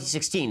summer of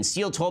 2016,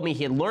 Steele told me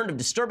he had learned of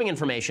disturbing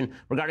information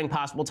regarding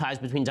possible ties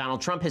between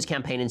Donald Trump, his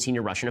campaign, and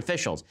senior Russian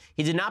officials.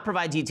 He did not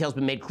provide details,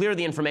 but made clear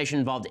the information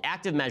involved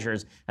active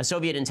measures, a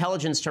Soviet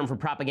intelligence term for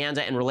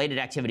propaganda and related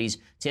activities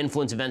to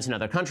influence events in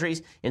other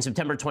countries. In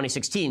September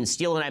 2016,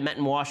 Steele and I met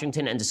in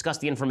Washington and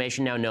discussed the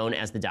information now known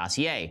as the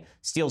dossier.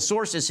 Steele's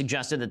sources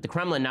suggested that the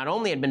Kremlin not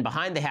only had been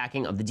behind the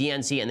hacking of the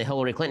DNC and the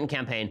Hillary Clinton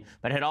campaign,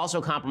 but had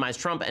also compromised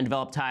Trump and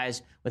developed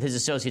ties with his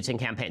associates in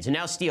campaigns. And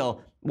now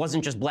Steele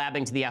wasn't just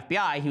blabbing to the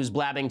FBI, he was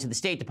blabbing to the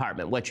State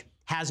Department, which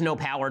has no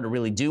power to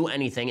really do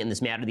anything in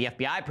this matter. The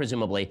FBI,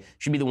 presumably,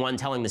 should be the one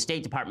telling the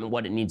State Department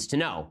what it needs to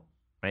know.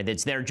 Right?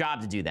 It's their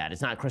job to do that.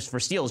 It's not Christopher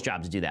Steele's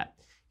job to do that.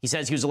 He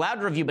says he was allowed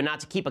to review but not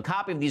to keep a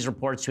copy of these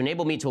reports to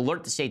enable me to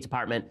alert the State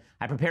Department.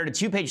 I prepared a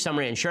 2-page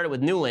summary and shared it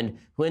with Nuland,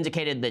 who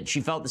indicated that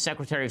she felt the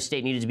Secretary of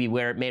State needed to be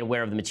made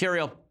aware of the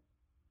material.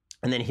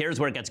 And then here's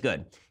where it gets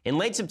good. In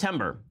late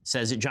September,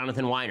 says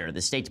Jonathan Weiner,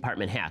 the State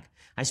Department hack,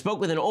 I spoke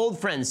with an old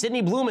friend,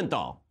 Sidney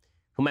Blumenthal,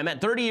 whom I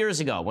met 30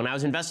 years ago when I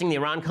was investigating the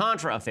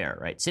Iran-Contra affair,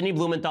 right? Sidney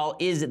Blumenthal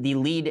is the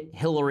lead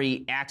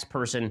Hillary axe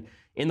person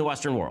in the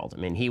Western world. I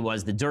mean, he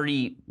was the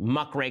dirty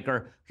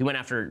muckraker who went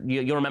after,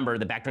 you'll remember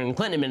that back during the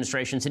Clinton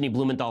administration, Sidney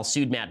Blumenthal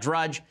sued Matt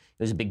Drudge. It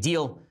was a big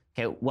deal.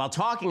 Okay, while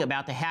talking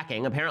about the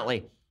hacking,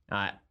 apparently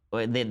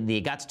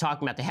they got to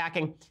talking about the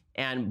hacking,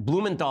 and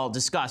Blumenthal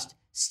discussed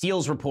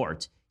Steele's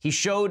report. He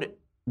showed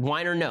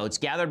Weiner notes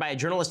gathered by a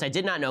journalist I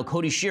did not know,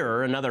 Cody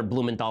Shearer, another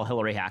Blumenthal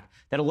Hillary hack,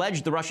 that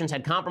alleged the Russians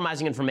had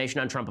compromising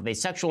information on Trump of a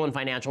sexual and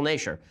financial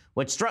nature.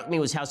 What struck me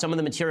was how some of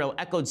the material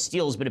echoed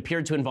Steele's but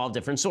appeared to involve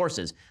different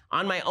sources.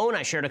 On my own,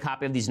 I shared a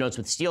copy of these notes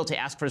with Steele to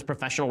ask for his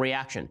professional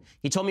reaction.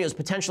 He told me it was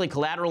potentially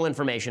collateral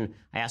information.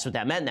 I asked what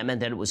that meant. That meant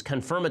that it was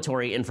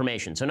confirmatory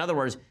information. So in other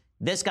words,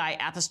 this guy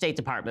at the State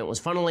Department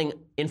was funneling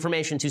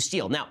information to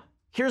Steele. Now,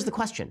 here's the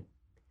question.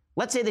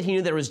 Let's say that he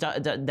knew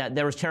that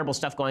there was terrible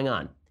stuff going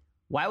on.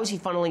 Why was he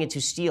funneling it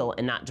to Steele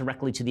and not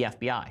directly to the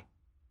FBI?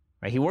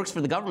 Right? He works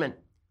for the government.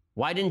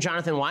 Why didn't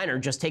Jonathan Weiner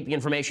just take the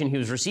information he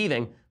was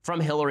receiving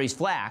from Hillary's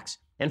flax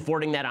and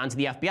forwarding that onto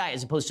the FBI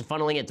as opposed to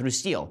funneling it through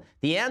Steele?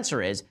 The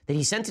answer is that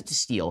he sent it to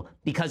Steele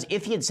because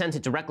if he had sent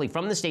it directly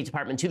from the State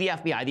Department to the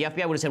FBI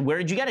would have said, where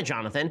did you get it,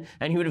 Jonathan?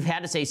 And he would have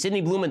had to say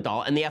Sidney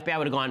Blumenthal, and the FBI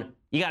would have gone,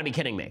 you got to be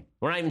kidding me.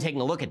 We're not even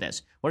taking a look at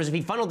this. Whereas if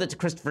he funneled it to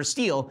Christopher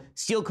Steele,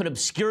 Steele could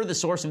obscure the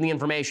source of the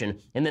information,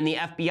 and then the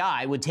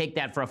FBI would take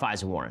that for a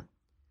FISA warrant.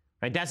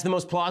 Right? That's the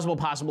most plausible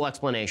possible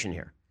explanation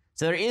here.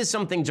 So there is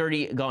something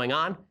dirty going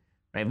on.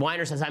 Right?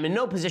 Weiner says, I'm in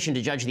no position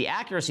to judge the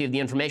accuracy of the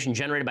information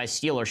generated by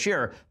Steele or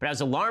Shearer, but I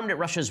was alarmed at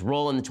Russia's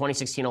role in the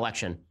 2016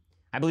 election.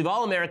 I believe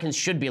all Americans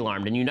should be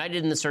alarmed and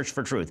united in the search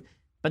for truth.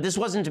 But this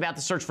wasn't about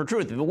the search for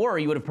truth. If it were,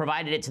 you would have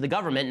provided it to the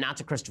government, not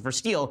to Christopher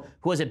Steele,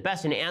 who was at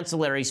best an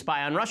ancillary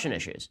spy on Russian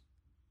issues.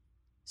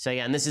 So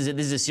yeah, and this is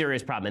a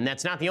serious problem. And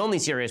that's not the only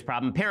serious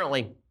problem.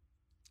 Apparently,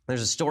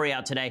 there's a story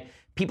out today.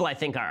 People, I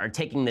think, are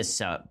taking this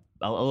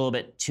a little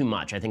bit too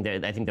much. I think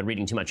they're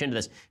reading too much into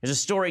this. There's a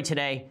story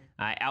today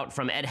out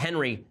from Ed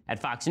Henry at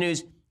Fox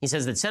News. He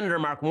says that Senator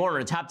Mark Warner,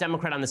 a top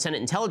Democrat on the Senate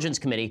Intelligence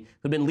Committee,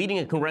 who'd been leading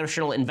a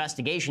congressional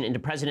investigation into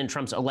President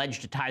Trump's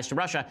alleged ties to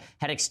Russia,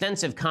 had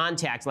extensive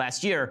contact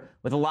last year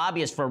with a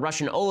lobbyist for a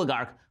Russian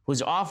oligarch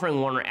who's offering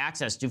Warner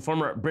access to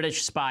former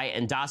British spy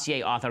and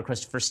dossier author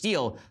Christopher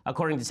Steele,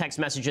 according to text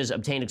messages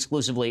obtained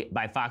exclusively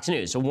by Fox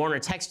News. So Warner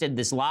texted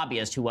this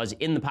lobbyist who was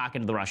in the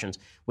pocket of the Russians.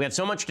 "We have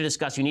so much to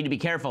discuss. You need to be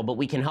careful, but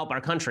we can help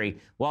our country."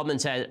 Waldman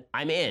said,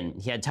 "I'm in."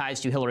 He had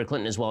ties to Hillary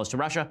Clinton as well as to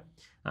Russia.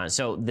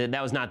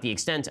 That was not the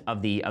extent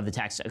of the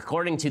text.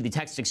 According to the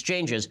text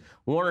exchanges,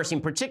 Warner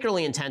seemed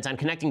particularly intent on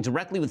connecting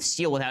directly with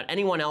Steele without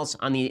anyone else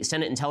on the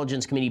Senate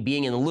Intelligence Committee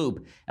being in the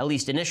loop, at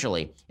least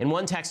initially. In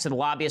one text to the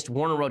lobbyist,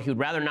 Warner wrote he would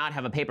rather not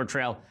have a paper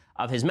trail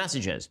of his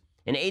messages.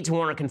 An aide to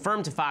Warner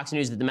confirmed to Fox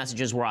News that the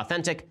messages were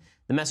authentic.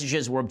 The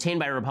messages were obtained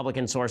by a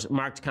Republican source,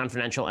 marked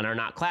confidential, and are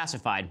not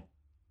classified.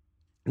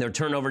 They were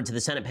turned over to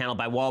the Senate panel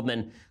by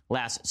Waldman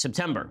last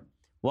September.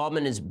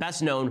 Waldman is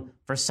best known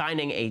for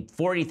signing a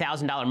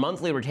 $40,000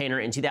 monthly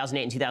retainer in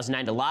 2008 and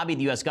 2009 to lobby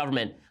the U.S.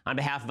 government on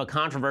behalf of a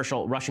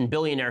controversial Russian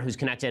billionaire who's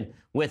connected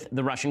with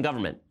the Russian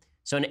government.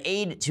 So an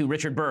aide to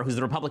Richard Burr, who's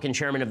the Republican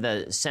chairman of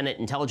the Senate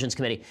Intelligence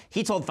Committee,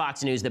 he told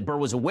Fox News that Burr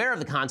was aware of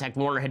the contact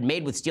Warner had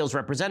made with Steele's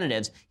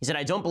representatives. He said,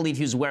 "I don't believe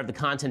he was aware of the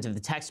content of the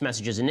text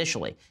messages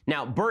initially."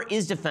 Now, Burr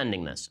is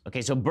defending this.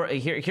 Okay, so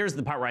here's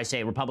the part where I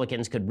say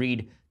Republicans could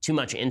read too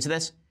much into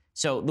this.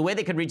 So the way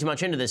they could read too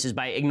much into this is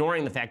by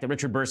ignoring the fact that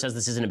Richard Burr says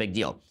this isn't a big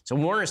deal. So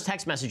Warner's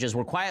text messages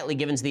were quietly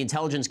given to the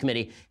Intelligence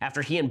Committee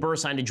after he and Burr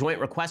signed a joint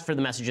request for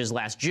the messages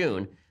last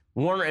June.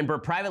 Warner and Burr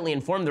privately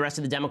informed the rest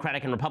of the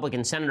Democratic and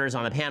Republican senators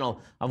on the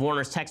panel of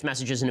Warner's text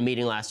messages in a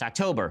meeting last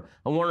October.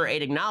 A Warner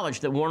aide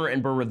acknowledged that Warner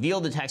and Burr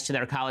revealed the text to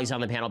their colleagues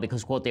on the panel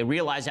because, quote, "they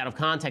realized out of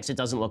context it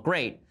doesn't look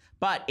great."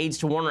 But aides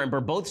to Warner and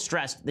Burr both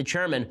stressed the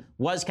chairman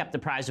was kept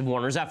apprised of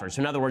Warner's efforts.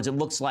 So in other words, it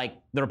looks like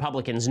the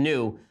Republicans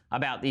knew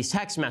about these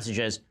text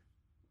messages.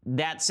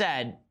 That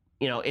said,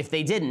 if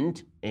they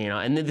didn't,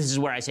 and this is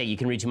where I say you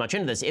can read too much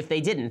into this, if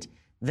they didn't,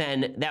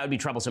 then that would be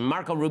troublesome.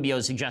 Marco Rubio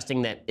is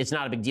suggesting that it's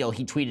not a big deal.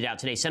 He tweeted out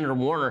today, Senator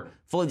Warner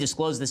fully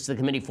disclosed this to the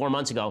committee 4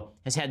 months ago,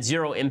 has had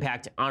zero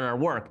impact on our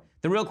work.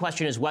 The real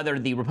question is whether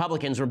the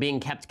Republicans were being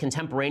kept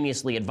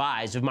contemporaneously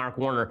advised of Mark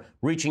Warner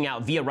reaching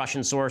out via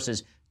Russian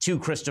sources to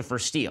Christopher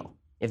Steele.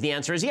 If the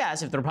answer is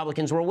yes, if the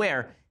Republicans were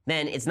aware,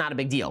 then it's not a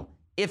big deal.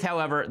 If,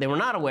 however, they were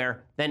not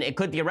aware, then it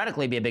could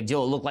theoretically be a big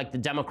deal. It looked like the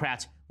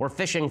Democrats were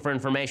fishing for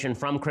information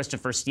from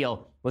Christopher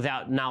Steele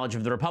without knowledge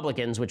of the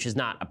Republicans, which is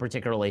not a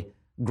particularly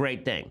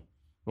great thing.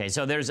 Okay,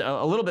 so there's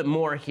a little bit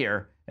more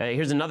here.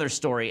 Here's another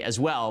story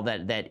as well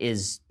that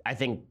is, I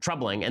think,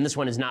 troubling. And this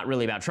one is not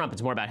really about Trump.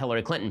 It's more about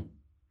Hillary Clinton.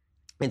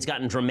 It's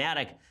gotten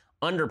dramatic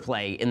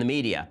underplay in the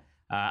media.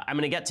 I'm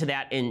going to get to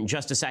that in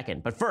just a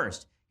second. But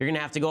first, you're going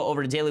to have to go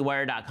over to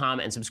dailywire.com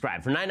and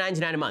subscribe. For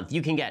 $9.99 a month,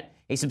 you can get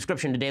a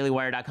subscription to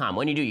dailywire.com.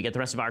 When you do, you get the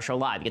rest of our show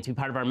live. You get to be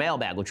part of our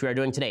mailbag, which we are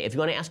doing today. If you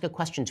want to ask a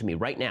question to me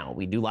right now,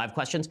 we do live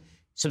questions.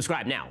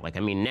 Subscribe now,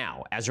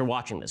 now, as you're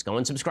watching this. Go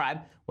and subscribe.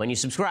 When you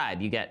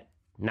subscribe, you get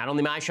not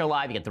only my show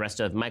live, you get the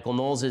rest of Michael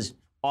Knowles'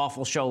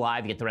 awful show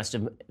live, you get the rest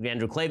of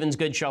Andrew Klavan's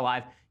good show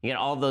live, you get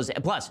all of those.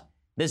 Plus,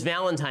 this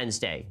Valentine's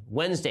Day,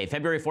 Wednesday,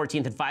 February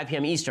 14th at 5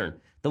 p.m. Eastern,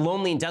 the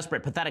lonely and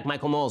desperate, pathetic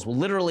Michael Knowles will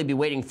literally be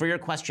waiting for your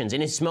questions in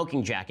his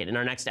smoking jacket in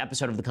our next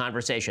episode of The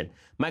Conversation.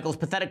 Michael's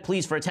pathetic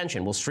pleas for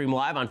attention will stream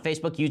live on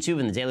Facebook, YouTube,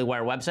 and the Daily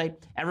Wire website.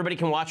 Everybody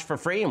can watch for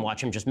free and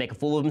watch him just make a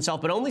fool of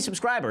himself, but only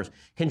subscribers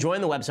can join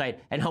the website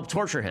and help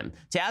torture him.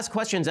 To ask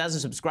questions as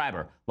a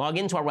subscriber, log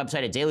into our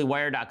website at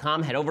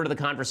dailywire.com, head over to the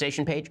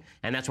Conversation page,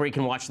 and that's where you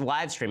can watch the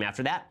live stream.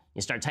 After that,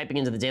 you start typing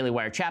into the Daily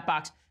Wire chat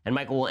box, and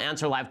Michael will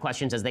answer live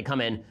questions as they come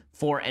in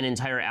for an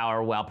entire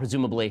hour while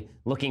presumably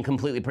looking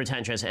completely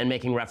pretentious and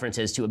making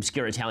references to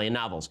obscure Italian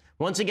novels.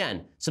 Once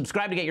again,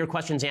 subscribe to get your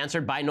questions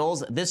answered by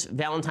Knowles this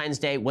Valentine's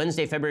Day,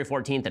 Wednesday, February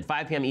 14th at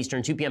 5 p.m.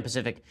 Eastern, 2 p.m.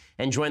 Pacific,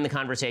 and join the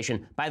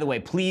conversation. By the way,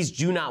 please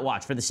do not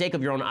watch, for the sake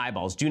of your own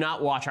eyeballs, do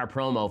not watch our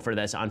promo for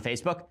this on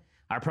Facebook.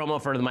 Our promo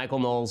for the Michael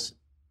Knowles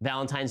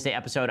Valentine's Day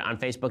episode on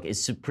Facebook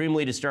is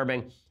supremely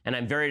disturbing, and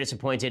I'm very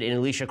disappointed in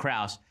Alicia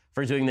Krause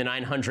for doing the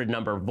 900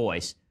 number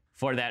voice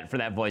for that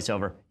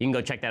voiceover. You can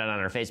go check that out on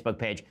our Facebook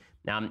page.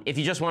 If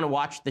you just want to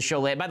watch the show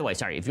later, by the way,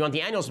 if you want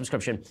the annual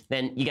subscription,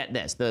 then you get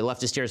this, the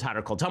Leftist Tears Hot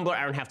or Cold Tumbler.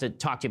 I don't have to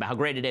talk to you about how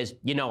great it is.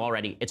 You know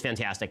already. It's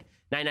fantastic.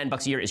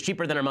 $99 a year is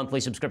cheaper than our monthly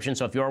subscription,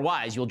 so if you're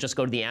wise, you'll just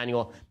go to the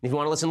annual. If you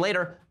want to listen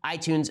later,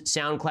 iTunes,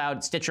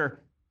 SoundCloud,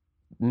 Stitcher,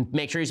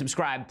 make sure you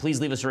subscribe. Please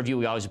leave us a review.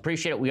 We always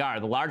appreciate it. We are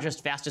the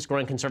largest, fastest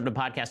growing conservative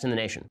podcast in the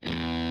nation.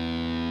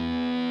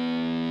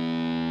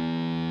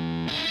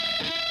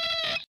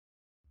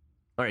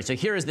 All right, so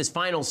here is this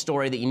final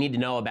story that you need to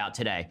know about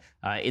today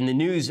in the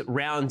news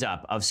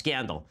roundup of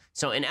scandal.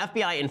 So an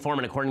FBI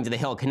informant, according to The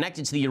Hill,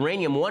 connected to the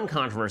Uranium One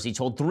controversy,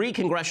 told 3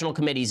 congressional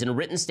committees in a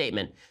written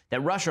statement that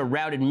Russia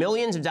routed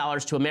millions of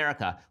dollars to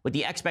America with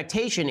the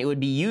expectation it would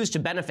be used to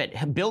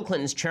benefit Bill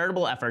Clinton's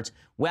charitable efforts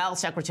while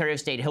Secretary of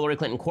State Hillary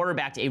Clinton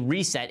quarterbacked a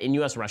reset in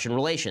U.S.-Russian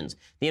relations.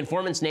 The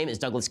informant's name is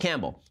Douglas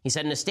Campbell. He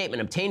said in a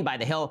statement obtained by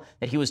The Hill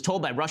that he was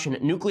told by Russian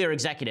nuclear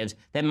executives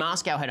that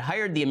Moscow had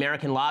hired the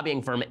American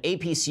lobbying firm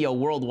APCO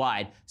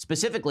worldwide,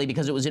 specifically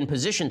because it was in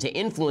position to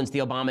influence the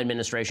Obama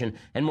administration,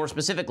 and more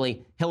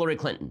specifically, Hillary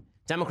Clinton.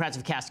 Democrats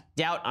have cast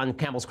doubt on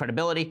Campbell's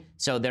credibility,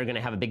 so they're going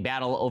to have a big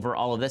battle over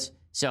all of this.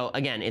 So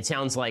again, it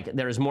sounds like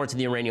there is more to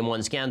the Uranium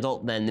One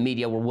scandal than the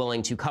media were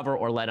willing to cover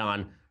or let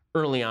on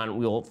early on.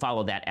 We will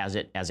follow that as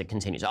it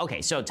continues.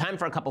 Okay, so time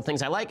for a couple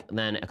things I like,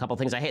 then a couple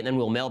things I hate, and then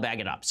we'll mailbag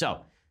it up.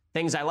 So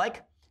things I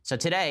like. So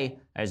today,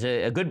 there's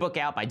a good book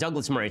out by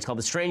Douglas Murray. It's called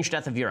The Strange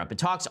Death of Europe. It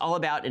talks all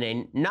about, in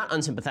a not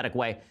unsympathetic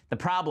way, the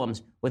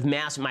problems with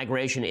mass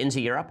migration into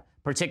Europe,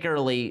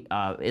 particularly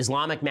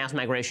Islamic mass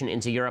migration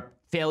into Europe,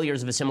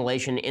 failures of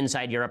assimilation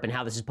inside Europe, and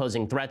how this is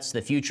posing threats to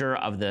the future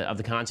of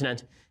the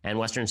continent and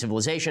Western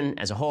civilization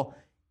as a whole.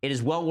 It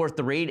is well worth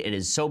the read. It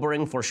is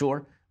sobering for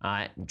sure.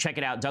 Check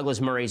it out,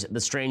 Douglas Murray's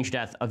The Strange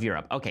Death of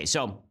Europe. Okay,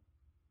 so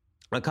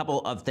a couple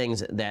of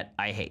things that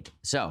I hate.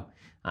 So,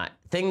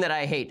 thing that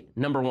I hate,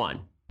 number one.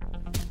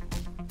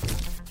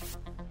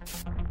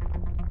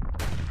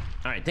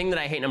 All right, thing that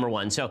I hate, number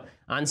one. So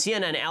on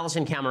CNN,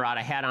 Alison Camerata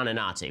had on a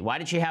Nazi. Why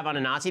did she have on a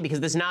Nazi? Because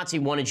this Nazi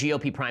won a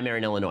GOP primary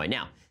in Illinois.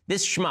 Now,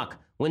 this schmuck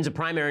wins a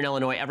primary in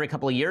Illinois every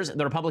couple of years.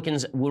 The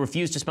Republicans will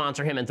refuse to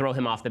sponsor him and throw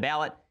him off the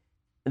ballot.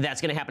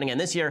 That's going to happen again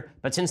this year.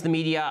 But since the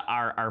media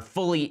are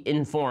fully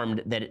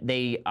informed that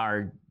they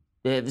are,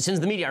 since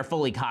the media are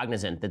fully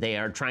cognizant that they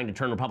are trying to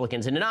turn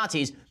Republicans into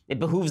Nazis, it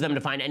behooves them to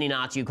find any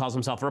Nazi who calls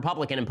himself a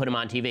Republican and put him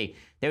on TV.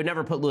 They would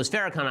never put Louis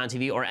Farrakhan on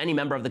TV or any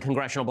member of the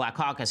Congressional Black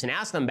Caucus and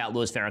ask them about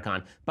Louis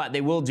Farrakhan, but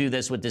they will do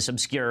this with this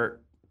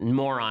obscure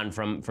moron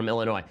from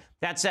Illinois.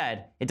 That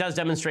said, it does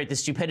demonstrate the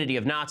stupidity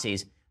of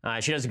Nazis.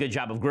 She does a good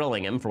job of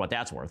grilling him, for what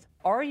that's worth.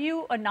 Are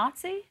you a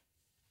Nazi?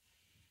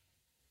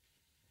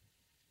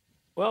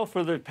 Well,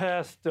 for the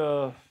past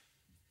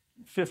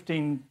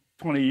 15,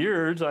 20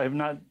 years, I have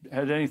not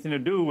had anything to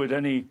do with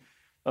any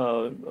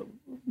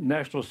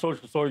National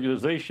Socialist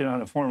organization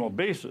on a formal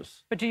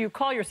basis. But do you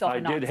call yourself a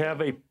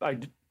Nazi?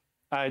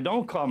 I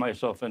don't call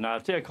myself a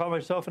Nazi. I call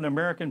myself an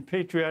American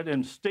patriot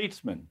and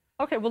statesman.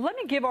 Okay, well, let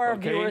me give our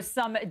viewers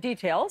some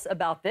details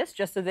about this,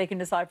 just so they can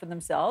decide for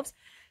themselves.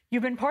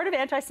 You've been part of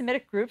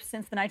anti-Semitic groups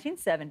since the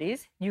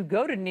 1970s. You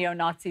go to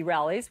neo-Nazi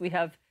rallies. We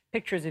have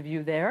pictures of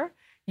you there.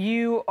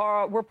 You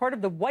were part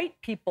of the White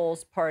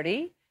People's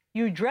Party.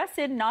 You dress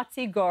in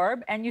Nazi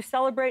garb, and you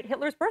celebrate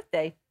Hitler's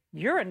birthday.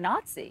 You're a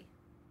Nazi.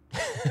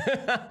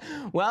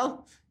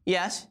 Well,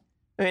 yes.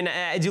 I mean,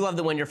 I do love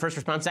that when your first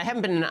response, I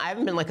haven't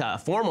been like a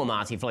formal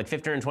Nazi for like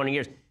 15 or 20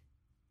 years.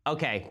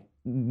 Okay,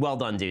 well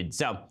done, dude.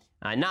 So,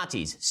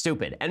 Nazis,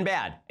 stupid and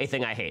bad, a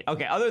thing I hate.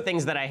 Okay, other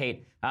things that I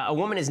hate. A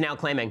woman is now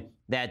claiming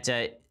that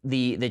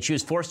that she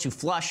was forced to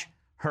flush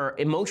her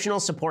emotional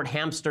support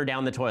hamster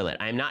down the toilet.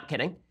 I am not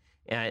kidding.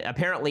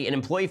 Apparently, an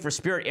employee for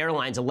Spirit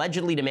Airlines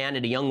allegedly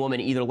demanded a young woman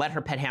either let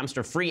her pet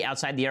hamster free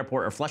outside the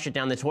airport or flush it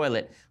down the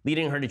toilet,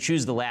 leading her to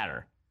choose the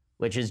latter,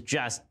 which is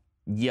just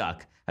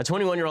yuck. A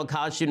 21-year-old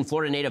college student,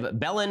 Florida native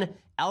Belen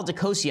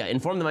Aldecosia,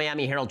 informed the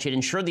Miami Herald she'd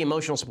ensured the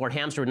emotional support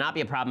hamster would not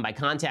be a problem by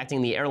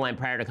contacting the airline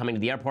prior to coming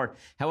to the airport.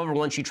 However,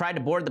 when she tried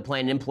to board the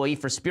plane, an employee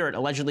for Spirit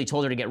allegedly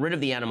told her to get rid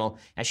of the animal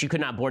as she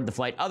could not board the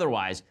flight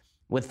otherwise.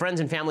 With friends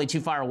and family too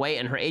far away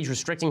and her age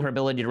restricting her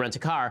ability to rent a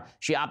car,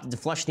 she opted to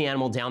flush the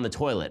animal down the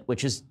toilet,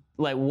 which is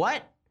like,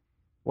 what?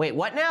 Wait,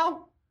 what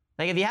now?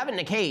 Like, if you have it in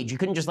a cage, you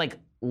couldn't just like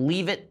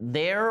leave it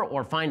there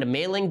or find a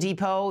mailing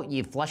depot.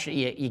 You flush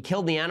it, you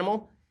killed the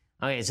animal.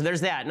 Okay, so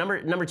there's that.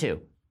 Number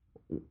two,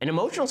 an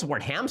emotional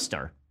support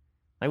hamster.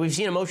 Like, we've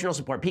seen emotional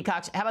support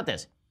peacocks. How about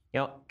this?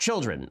 You know,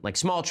 children, like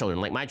small children,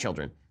 like my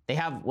children, they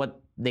have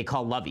what they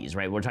call loveys,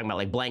 right? We're talking about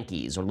like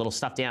blankies or little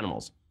stuffed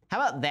animals. How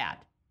about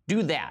that?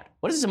 Do that.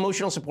 What is this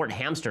emotional support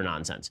hamster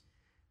nonsense?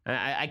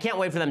 I can't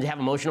wait for them to have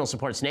emotional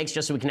support snakes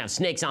just so we can have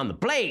snakes on the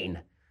plane.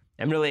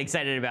 I'm really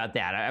excited about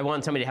that. I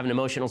want somebody to have an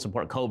emotional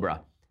support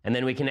cobra. And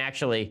then we can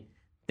actually,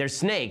 there's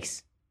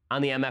snakes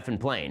on the MF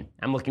plane.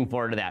 I'm looking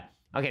forward to that.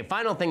 Okay,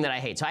 final thing that I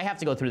hate. So I have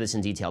to go through this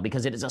in detail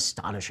because it is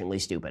astonishingly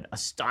stupid,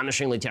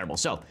 astonishingly terrible.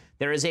 So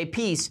there is a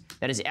piece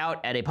that is out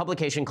at a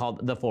publication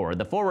called The Forward.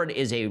 The Forward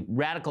is a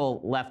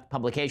radical left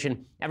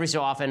publication. Every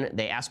so often,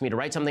 they ask me to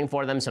write something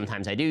for them.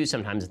 Sometimes I do,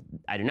 sometimes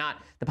I do not.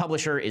 The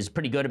publisher is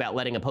pretty good about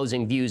letting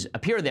opposing views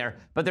appear there,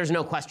 but there's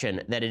no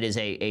question that it is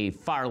a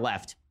far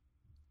left,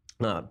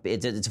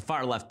 it's a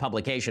far left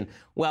publication.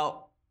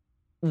 Well,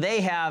 they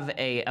have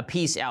a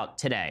piece out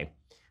today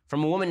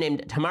from a woman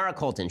named Tamara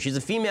Colton. She's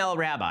a female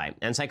rabbi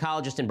and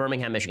psychologist in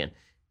Birmingham, Michigan.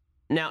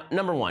 Now,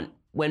 number one,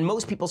 when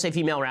most people say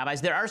female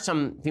rabbis, there are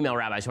some female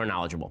rabbis who are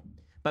knowledgeable.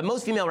 But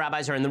most female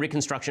rabbis are in the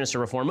Reconstructionist or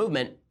Reform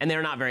movement, and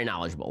they're not very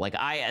knowledgeable. Like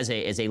I, as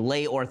a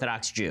lay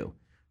Orthodox Jew,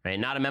 right,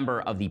 not a member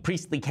of the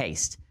priestly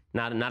caste,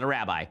 not a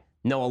rabbi,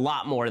 know a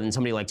lot more than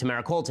somebody like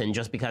Tamara Colton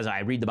just because I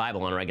read the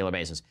Bible on a regular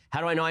basis. How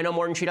do I know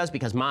more than she does?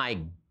 Because my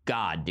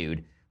God,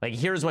 dude. Like,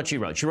 here's what she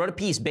wrote. She wrote a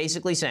piece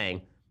basically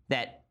saying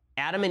that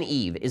Adam and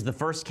Eve is the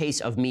first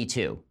case of Me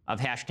Too, of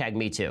hashtag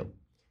Me Too.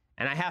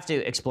 And I have to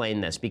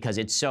explain this because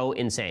it's so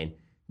insane.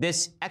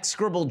 This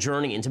execrable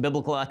journey into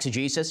biblical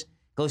exegesis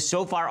goes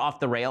so far off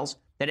the rails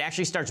that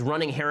actually starts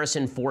running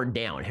Harrison Ford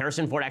down.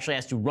 Harrison Ford actually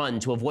has to run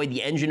to avoid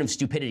the engine of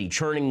stupidity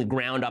churning the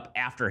ground up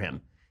after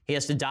him. He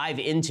has to dive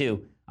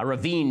into a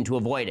ravine to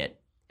avoid it.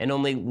 And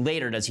only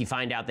later does he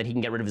find out that he can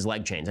get rid of his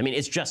leg chains. I mean,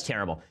 it's just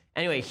terrible.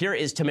 Anyway, here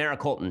is Tamara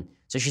Colton.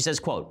 So she says,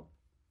 quote,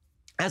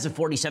 "As a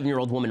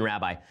 47-year-old woman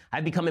rabbi,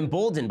 I've become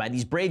emboldened by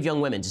these brave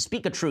young women to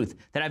speak a truth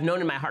that I've known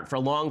in my heart for a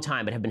long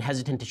time but have been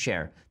hesitant to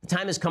share. The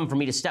time has come for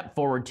me to step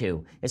forward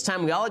too. It's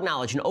time we all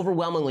acknowledge an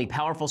overwhelmingly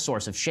powerful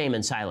source of shame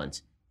and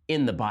silence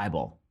in the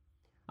Bible."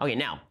 Okay,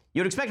 now, you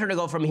would expect her to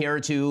go from here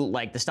to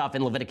like the stuff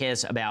in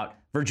Leviticus about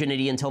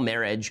virginity until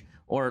marriage,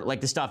 or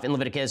like the stuff in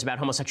Leviticus about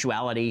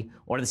homosexuality,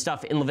 or the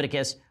stuff in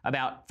Leviticus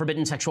about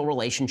forbidden sexual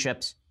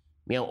relationships,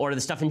 or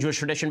the stuff in Jewish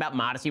tradition about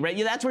modesty, right?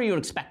 Yeah, that's where you would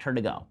expect her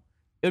to go.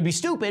 It would be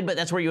stupid, but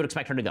that's where you would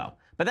expect her to go.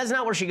 But that's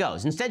not where she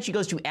goes. Instead, she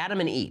goes to Adam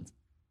and Eve.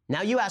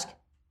 Now you ask,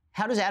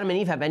 how does Adam and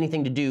Eve have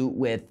anything to do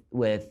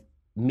with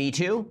Me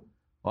Too?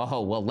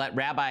 Oh, well, let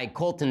Rabbi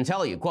Colton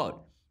tell you,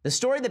 quote, "The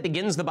story that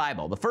begins the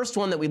Bible, the first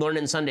one that we learn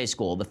in Sunday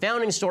school, the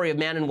founding story of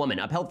man and woman,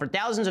 upheld for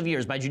thousands of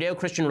years by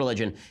Judeo-Christian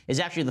religion,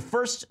 is actually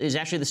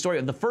the story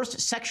of the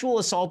first sexual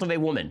assault of a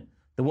woman.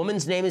 The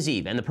woman's name is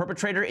Eve, and the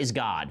perpetrator is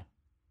God."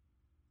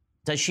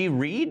 Does she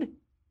read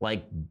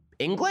like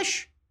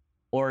English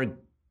or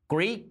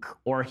Greek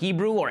or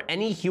Hebrew or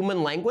any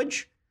human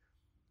language?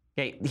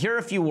 Okay, here are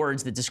a few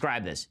words that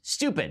describe this: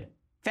 stupid,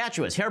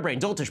 fatuous,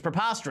 harebrained, doltish,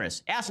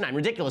 preposterous, asinine,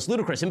 ridiculous,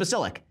 ludicrous,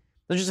 imbecilic.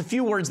 There's just a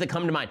few words that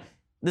come to mind.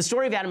 The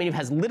story of Adam and Eve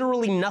has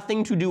literally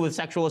nothing to do with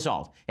sexual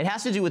assault. It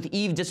has to do with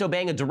Eve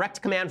disobeying a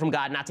direct command from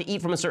God not to eat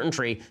from a certain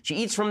tree. She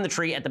eats from the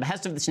tree at the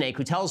behest of the snake,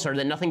 who tells her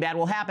that nothing bad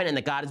will happen and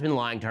that God has been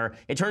lying to her.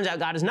 It turns out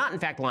God is not in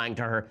fact lying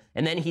to her.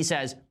 And then he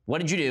says, "What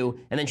did you do?"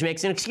 And then she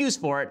makes an excuse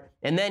for it.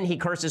 And then he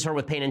curses her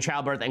with pain in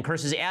childbirth and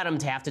curses Adam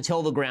to have to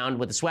till the ground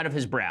with the sweat of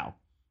his brow.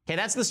 Okay,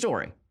 that's the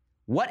story.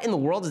 What in the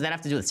world does that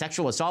have to do with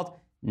sexual assault?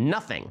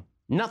 Nothing.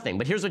 Nothing.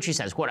 But here's what she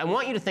says, quote, "I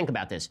want you to think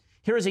about this.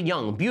 Here is a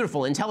young,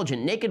 beautiful,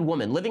 intelligent, naked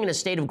woman living in a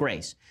state of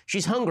grace.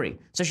 She's hungry,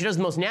 so she does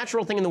the most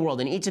natural thing in the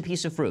world and eats a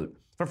piece of fruit.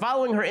 For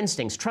following her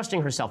instincts,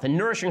 trusting herself, and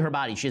nourishing her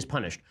body, she is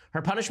punished.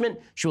 Her punishment,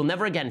 she will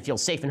never again feel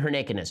safe in her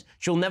nakedness.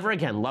 She will never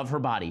again love her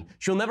body.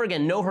 She will never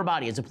again know her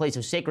body as a place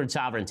of sacred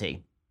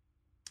sovereignty."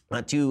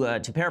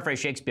 To paraphrase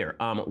Shakespeare,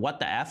 what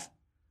the F?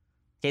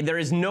 Okay, there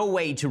is no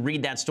way to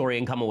read that story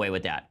and come away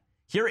with that.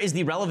 Here is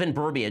the relevant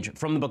verbiage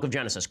from the book of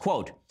Genesis.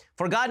 Quote,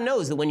 "For God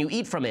knows that when you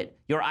eat from it,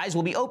 your eyes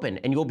will be open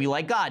and you will be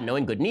like God,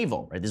 knowing good and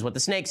evil." Right? This is what the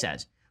snake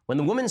says. "When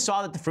the woman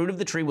saw that the fruit of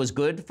the tree was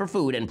good for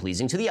food and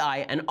pleasing to the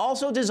eye and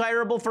also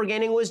desirable for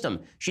gaining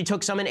wisdom, she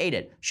took some and ate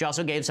it. She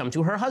also gave some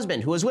to her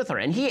husband who was with her,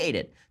 and he ate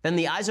it. Then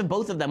the eyes of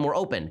both of them were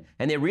opened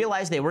and they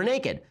realized they were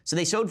naked. So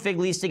they sewed fig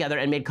leaves together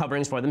and made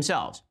coverings for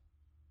themselves."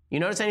 You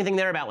notice anything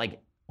there about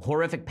like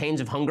horrific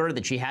pains of hunger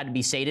that she had to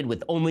be sated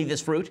with only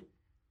this fruit,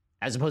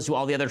 as opposed to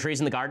all the other trees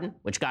in the garden,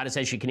 which God has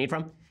said she can eat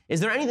from?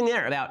 Is there anything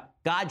there about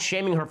God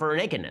shaming her for her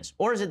nakedness?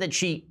 Or is it that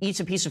she eats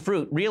a piece of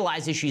fruit,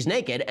 realizes she's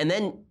naked, and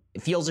then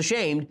feels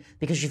ashamed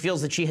because she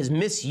feels that she has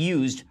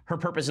misused her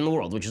purpose in the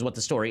world, which is what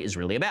the story is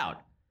really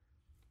about?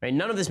 Right?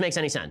 None of this makes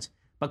any sense.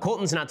 But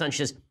Colton's not done. She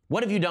says,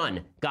 "What have you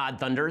done?" God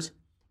thunders.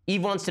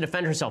 Eve wants to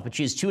defend herself, but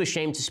she is too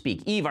ashamed to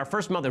speak. Eve, our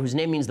first mother, whose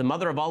name means the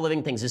mother of all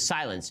living things, is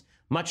silenced,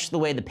 much the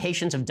way the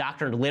patients of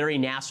Dr. Larry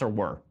Nassar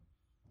were.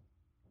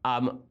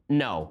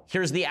 No.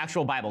 Here's the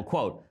actual Bible.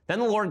 Quote, "Then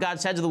the Lord God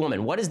said to the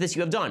woman, 'What is this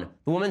you have done?'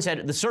 The woman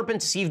said, 'The serpent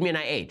deceived me and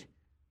I ate.'"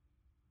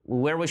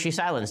 Where was she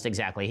silenced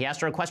exactly? He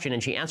asked her a question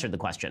and she answered the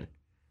question.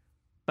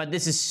 But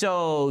this is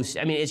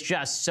it's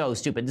just so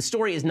stupid. The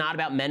story is not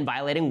about men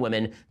violating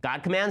women.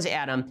 God commands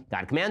Adam.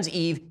 God commands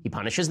Eve. He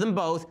punishes them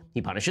both.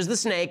 He punishes the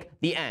snake.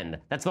 The end.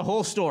 That's the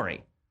whole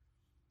story.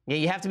 Yeah,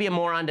 you have to be a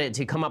moron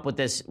to come up with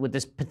this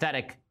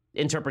pathetic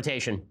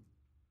interpretation.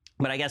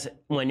 But I guess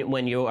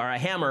when you are a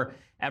hammer,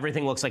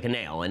 everything looks like a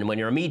nail. And when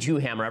you're a Me Too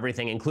hammer,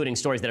 everything, including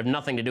stories that have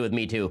nothing to do with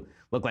Me Too,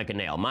 look like a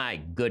nail. My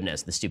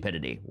goodness, the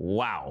stupidity.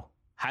 Wow.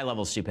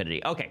 High-level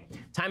stupidity. Okay,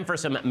 time for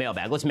some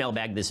mailbag. Let's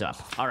mailbag this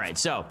up. All right,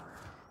 so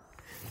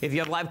if you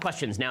have live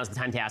questions, now is the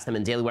time to ask them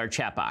in Daily Wire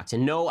chat box.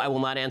 And no, I will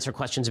not answer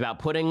questions about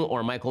pudding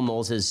or Michael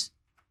Knowles'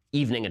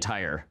 evening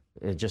attire.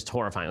 It's just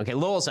horrifying. Okay,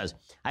 Lowell says,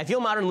 "I feel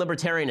modern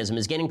libertarianism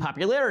is gaining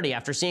popularity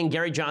after seeing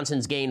Gary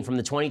Johnson's gain from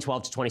the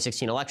 2012 to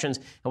 2016 elections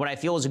and what I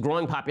feel is a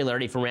growing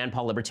popularity for Rand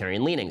Paul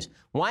libertarian leanings.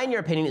 Why, in your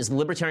opinion, is the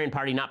Libertarian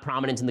Party not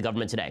prominent in the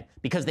government today?"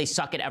 Because they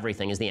suck at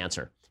everything is the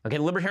answer. Okay,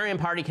 the Libertarian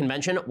Party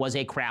convention was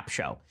a crap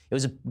show. It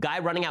was a guy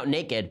running out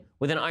naked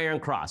with an iron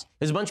cross.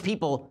 It was a bunch of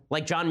people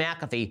like John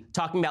McAfee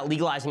talking about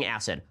legalizing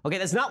acid. Okay,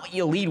 that's not what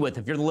you lead with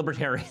if you're the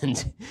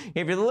Libertarians.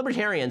 If you're the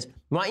Libertarians,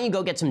 why don't you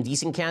go get some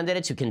decent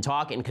candidates who can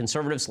talk in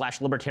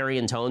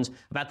conservative/libertarian tones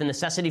about the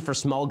necessity for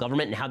small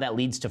government and how that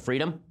leads to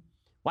freedom?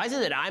 Why is it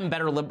that I'm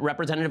better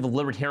representative of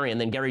libertarian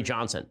than Gary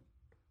Johnson?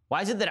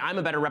 Why is it that I'm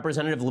a better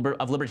representative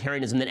of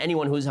libertarianism than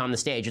anyone who's on the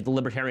stage at the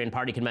Libertarian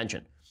Party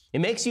convention? It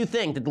makes you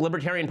think that the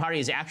Libertarian Party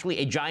is actually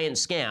a giant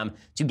scam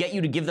to get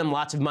you to give them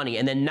lots of money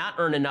and then not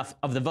earn enough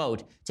of the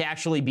vote to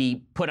actually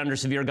be put under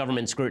severe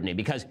government scrutiny.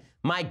 Because,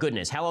 my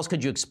goodness, how else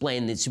could you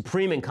explain the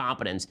supreme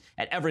incompetence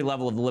at every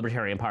level of the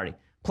Libertarian Party?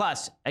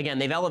 Plus, again,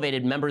 they've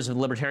elevated members of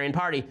the Libertarian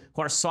Party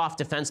who are soft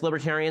defense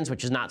libertarians,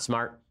 which is not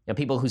smart. You know,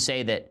 people who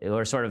say that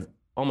are sort of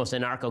almost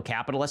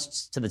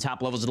anarcho-capitalists to the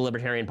top levels of the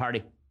Libertarian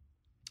Party.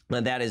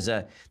 That is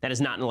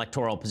not an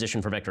electoral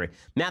position for victory.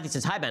 Matthew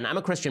says, hi, Ben, I'm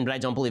a Christian, but I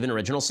don't believe in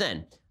original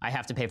sin. I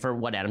have to pay for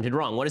what Adam did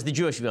wrong. What is the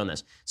Jewish view on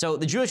this? So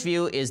the Jewish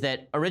view is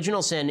that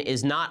original sin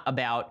is not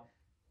about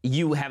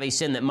you have a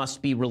sin that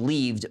must be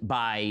relieved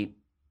by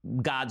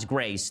God's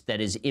grace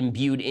that is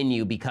imbued in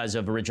you because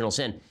of original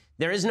sin.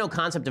 There is no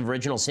concept of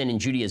original sin in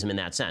Judaism in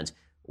that sense.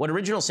 What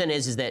original sin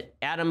is that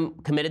Adam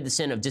committed the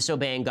sin of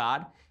disobeying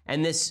God,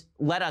 and this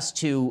led us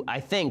to, I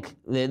think,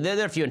 there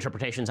are a few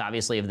interpretations,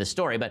 obviously, of this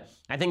story, but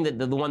I think that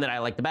the one that I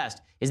like the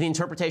best is the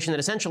interpretation that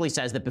essentially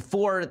says that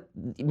before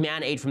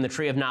man ate from the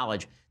tree of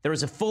knowledge, there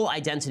was a full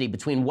identity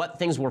between what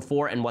things were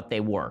for and what they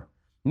were.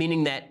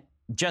 Meaning that,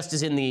 just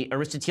as in the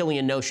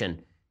Aristotelian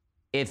notion,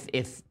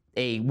 if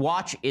a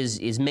watch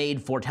is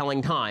made for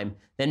telling time,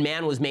 then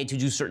man was made to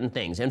do certain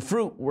things. And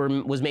fruit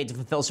was made to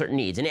fulfill certain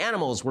needs. And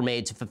animals were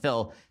made to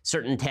fulfill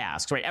certain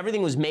tasks, right?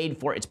 Everything was made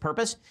for its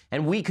purpose.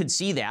 And we could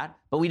see that,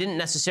 but we didn't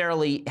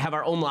necessarily have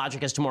our own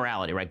logic as to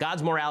morality, right?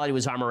 God's morality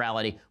was our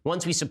morality.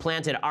 Once we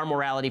supplanted our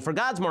morality for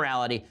God's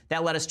morality,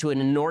 that led us to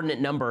an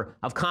inordinate number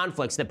of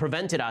conflicts that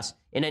prevented us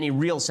in any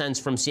real sense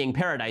from seeing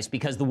paradise,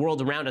 because the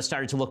world around us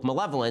started to look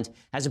malevolent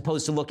as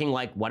opposed to looking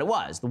like what it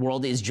was. The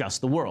world is just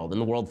the world, and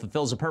the world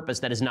fulfills a purpose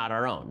that is not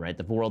our own, right?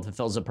 The world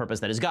fulfills a purpose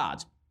that is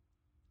God's.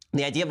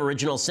 The idea of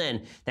original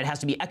sin that has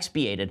to be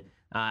expiated,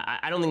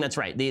 I don't think that's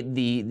right.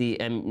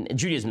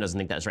 Judaism doesn't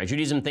think that's right.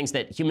 Judaism thinks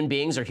that human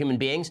beings are human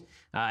beings,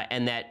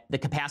 and that the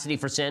capacity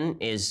for sin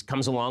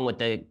comes along with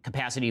the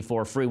capacity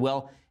for free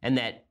will, and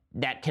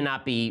that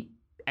cannot be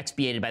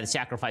expiated by the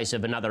sacrifice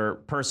of another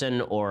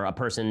person or a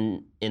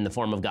person in the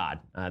form of God.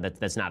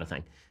 That's not a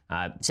thing.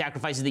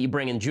 Sacrifices that you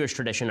bring in Jewish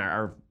tradition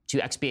are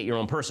to expiate your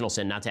own personal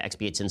sin, not to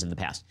expiate sins of the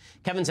past.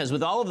 Kevin says,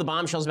 with all of the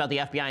bombshells about the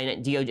FBI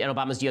and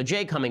Obama's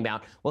DOJ coming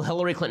out, will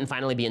Hillary Clinton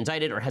finally be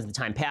indicted, or has the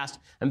time passed?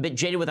 I'm a bit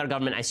jaded with our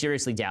government. I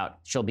seriously doubt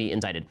she'll be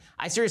indicted.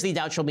 I seriously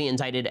doubt she'll be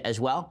indicted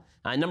as well.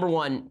 Number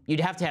one, you'd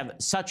have to have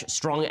such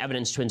strong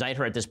evidence to indict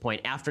her at this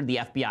point, after the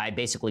FBI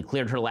basically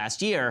cleared her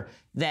last year,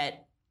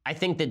 that I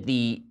think that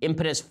the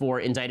impetus for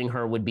indicting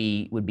her would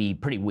be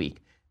pretty weak.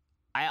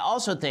 I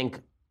also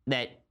think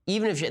that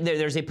even if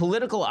there's a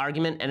political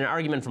argument and an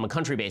argument from a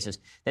country basis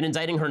that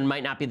indicting her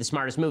might not be the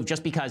smartest move,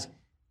 just because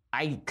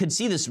I could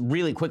see this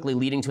really quickly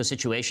leading to a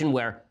situation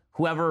where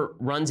whoever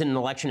runs in an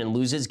election and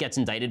loses gets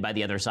indicted by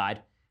the other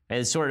side.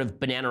 It's sort of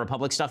banana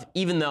republic stuff,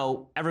 even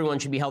though everyone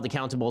should be held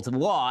accountable to the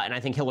law, and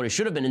I think Hillary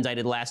should have been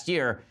indicted last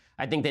year.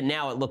 I think that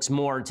now it looks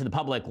more to the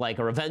public like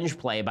a revenge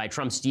play by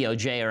Trump's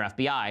DOJ or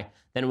FBI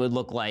than it would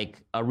look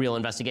like a real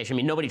investigation. I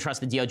mean, nobody trusts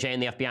the DOJ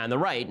and the FBI on the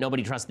right.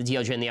 Nobody trusts the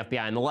DOJ and the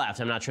FBI on the left.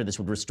 I'm not sure this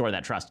would restore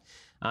that trust.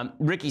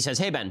 Ricky says,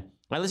 hey, Ben,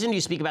 I listened to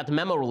you speak about the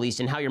memo released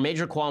and how your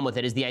major qualm with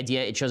it is the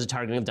idea it shows a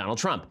targeting of Donald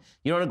Trump.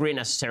 You don't agree it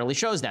necessarily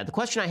shows that. The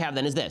question I have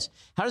then is this.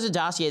 How does a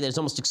dossier that is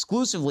almost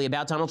exclusively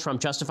about Donald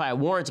Trump justify a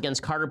warrant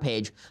against Carter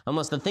Page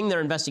unless the thing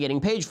they're investigating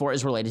Page for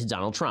is related to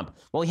Donald Trump?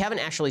 Well, we haven't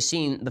actually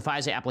seen the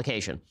FISA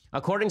application.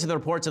 According to the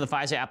reports of the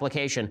FISA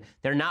application,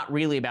 they're not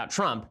really about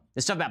Trump.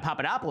 The stuff about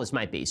Papadopoulos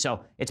might be.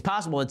 So it's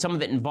possible that some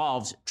of it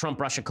involves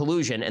Trump-Russia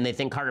collusion, and they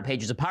think Carter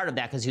Page is a part of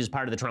that because he was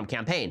part of the Trump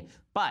campaign.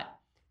 But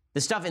the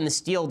stuff in the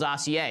Steele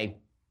dossier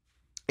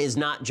is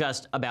not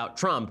just about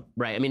Trump,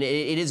 right? I mean,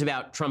 it is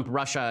about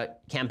Trump-Russia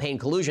campaign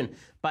collusion,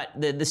 but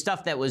the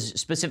stuff that was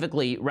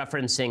specifically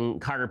referencing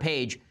Carter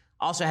Page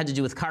also had to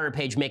do with Carter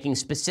Page making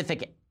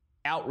specific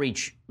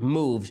outreach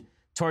moves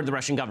toward the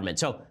Russian government.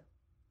 So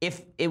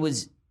if it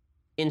was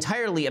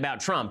entirely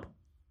about Trump,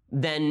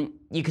 then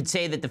you could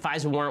say that the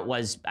FISA warrant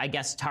was, I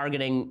guess,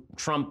 targeting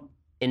Trump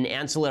in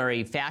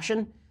ancillary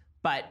fashion.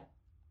 But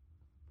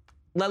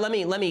let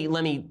me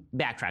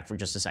backtrack for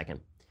just a second.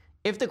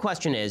 If the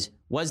question is,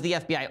 was the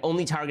FBI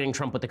only targeting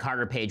Trump with the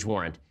Carter Page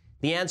warrant?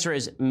 The answer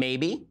is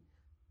maybe,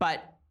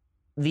 but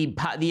the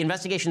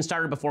investigation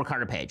started before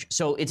Carter Page.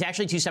 So it's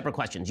actually two separate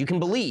questions. You can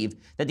believe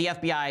that the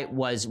FBI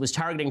was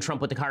targeting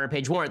Trump with the Carter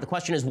Page warrant. The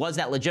question is, was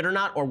that legit or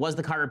not, or was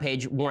the Carter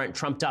Page warrant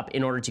trumped up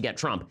in order to get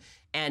Trump?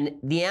 And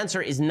the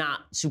answer is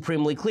not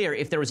supremely clear.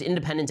 If there was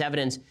independent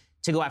evidence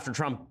to go after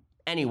Trump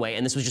anyway,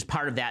 and this was just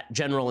part of that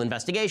general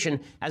investigation,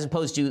 as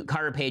opposed to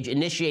Carter Page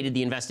initiated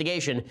the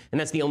investigation, and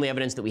that's the only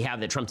evidence that we have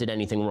that Trump did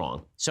anything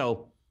wrong.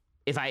 So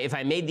if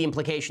I made the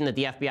implication that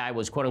the FBI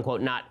was, quote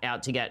unquote, not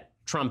out to get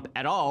Trump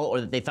at all, or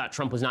that they thought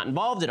Trump was not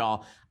involved at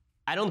all,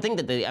 I don't think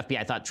that the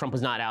FBI thought Trump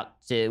was not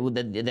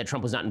that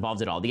Trump was not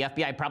involved at all. The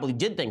FBI probably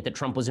did think that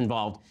Trump was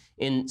involved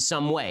in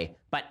some way,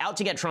 but out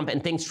to get Trump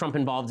and thinks Trump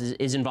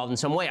is involved in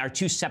some way are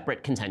two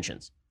separate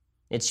contentions.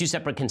 It's two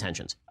separate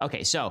contentions.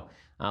 Okay, so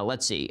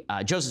let's see.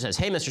 Joseph says,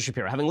 hey, Mr.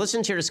 Shapiro, having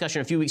listened to your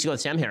discussion a few weeks ago with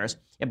Sam Harris,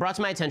 it brought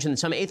to my attention that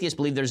some atheists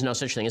believe there's no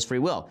such thing as free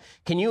will.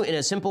 Can you, in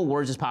as simple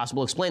words as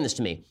possible, explain this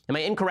to me? Am I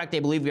incorrect? They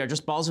believe we are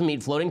just balls of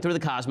meat floating through the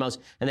cosmos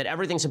and that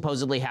everything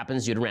supposedly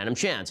happens due to random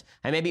chance.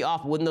 I may be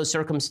off, but wouldn't those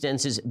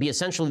circumstances be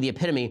essentially the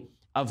epitome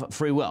of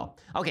free will?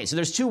 Okay, so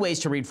there's two ways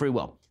to read free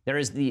will. There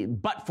is the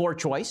but-for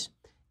choice,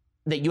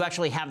 that you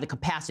actually have the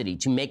capacity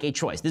to make a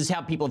choice. This is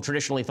how people have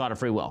traditionally thought of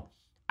free will.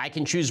 I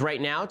can choose right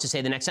now to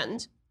say the next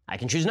sentence. I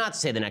can choose not to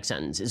say the next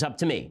sentence. It's up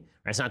to me.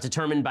 It's not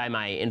determined by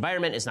my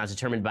environment. It's not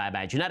determined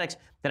by genetics.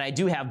 That I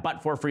do have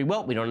but for free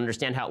will. We don't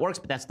understand how it works,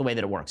 but that's the way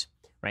that it works,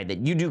 right?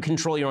 That you do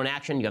control your own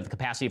action. You have the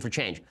capacity for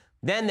change.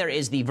 Then there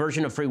is the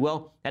version of free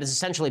will that is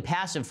essentially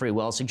passive free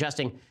will,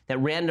 suggesting that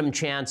random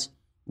chance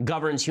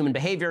governs human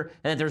behavior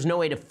and that there's no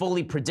way to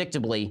fully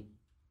predictably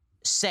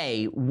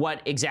say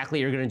what exactly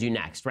you're going to do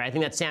next, right? I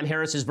think that's Sam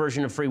Harris's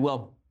version of free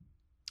will.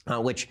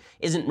 Which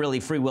isn't really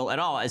free will at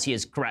all, as he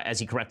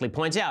correctly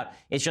points out.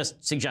 It's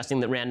just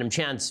suggesting that random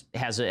chance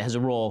has a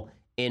role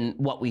in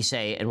what we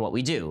say and what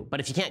we do.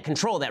 But if you can't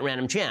control that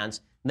random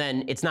chance,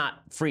 then it's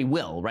not free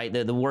will, right?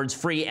 The words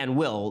free and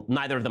will,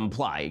 neither of them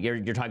apply.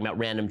 You're talking about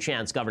random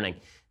chance governing.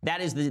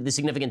 That is the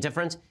significant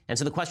difference. And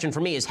so the question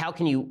for me is, how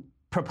can you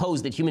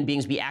propose that human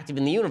beings be active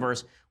in the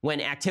universe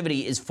when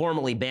activity is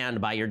formally banned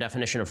by your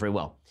definition of free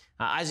will?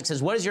 Isaac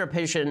says, what is your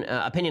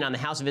opinion on the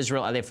House of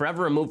Israel? Are they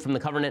forever removed from the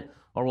covenant,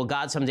 or will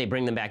God someday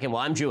bring them back in?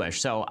 Well, I'm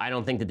Jewish, so I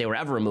don't think that they were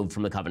ever removed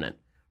from the covenant.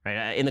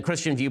 Right? In the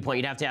Christian viewpoint,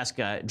 you'd have to ask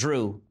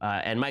Drew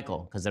and Michael,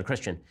 because they're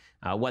Christian,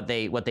 what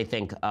they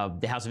think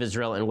of the House of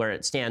Israel and where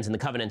it stands in the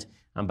covenant.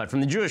 But from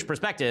the Jewish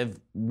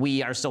perspective,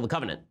 we are still the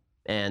covenant,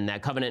 and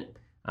that covenant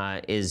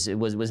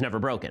was never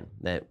broken.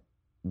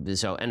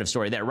 So end of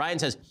story there. Ryan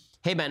says,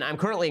 hey, Ben, I'm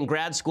currently in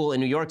grad school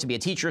in New York to be a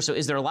teacher, so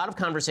is there a lot of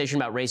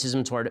conversation about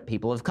racism toward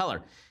people of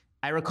color?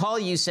 I recall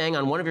you saying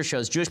on one of your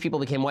shows, Jewish people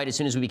became white as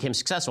soon as we became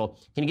successful.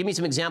 Can you give me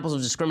some examples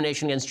of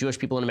discrimination against Jewish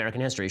people in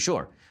American history?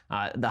 Sure.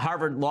 The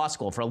Harvard Law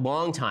School for a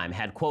long time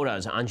had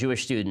quotas on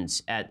Jewish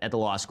students at the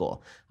law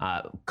school.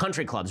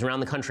 Country clubs around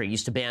the country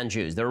used to ban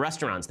Jews. There were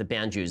restaurants that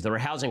banned Jews. There were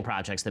housing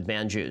projects that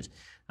banned Jews.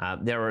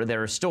 There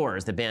were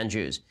stores that banned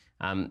Jews.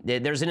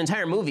 There's an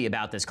entire movie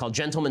about this called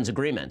Gentleman's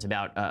Agreement,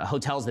 about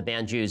hotels that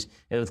banned Jews,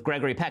 with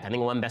Gregory Peck. I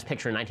think it won Best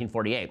Picture in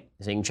 1948,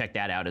 so you can check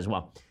that out as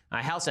well.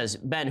 Hal says,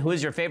 Ben, who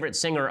is your favorite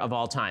singer of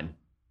all time?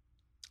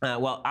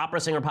 Well,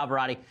 opera singer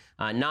Pavarotti,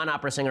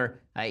 non-opera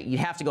singer, you'd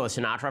have to go with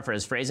Sinatra for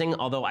his phrasing,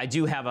 although I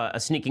do have a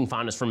sneaking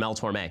fondness for Mel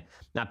Torme.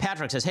 Now,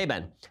 Patrick says, hey,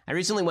 Ben, I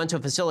recently went to a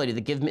facility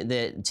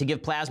to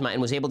give plasma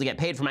and was able to get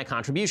paid for my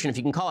contribution, if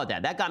you can call it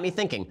that. That got me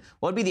thinking,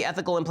 what would be the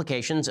ethical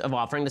implications of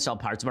offering to sell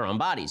parts of our own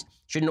bodies?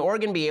 Should an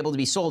organ be able to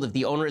be sold if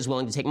the owner is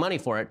willing to take money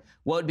for it?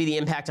 What would be the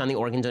impact on the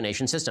organ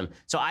donation system?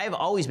 So I have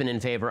always been in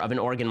favor of an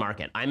organ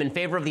market. I'm in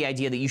favor of the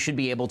idea that you should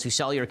be able to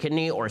sell your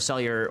kidney or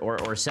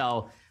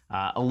sell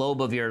a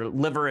lobe of your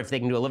liver if they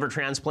can do a liver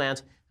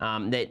transplant.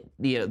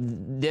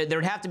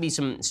 There'd have to be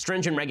some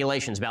stringent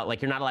regulations about,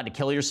 like, you're not allowed to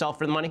kill yourself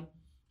for the money.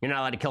 You're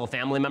not allowed to kill a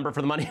family member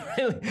for the money.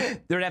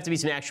 There'd have to be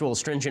some actual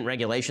stringent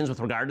regulations with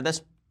regard to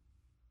this.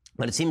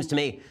 But it seems to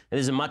me that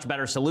there's a much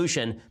better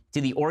solution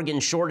to the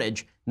organ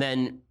shortage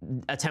than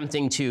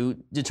attempting to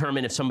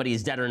determine if somebody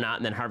is dead or not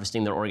and then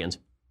harvesting their organs.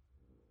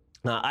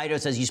 Ido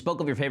says, you spoke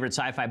of your favorite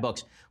sci-fi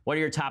books. What are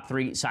your top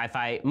 3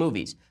 sci-fi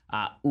movies?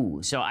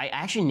 So I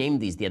actually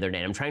named these the other day,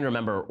 and I'm trying to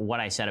remember what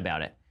I said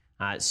about it.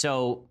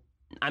 So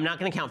I'm not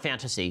going to count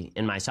fantasy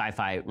in my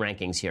sci-fi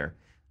rankings here.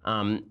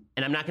 And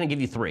I'm not going to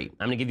give you 3.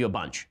 I'm going to give you a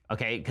bunch,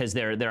 okay? Because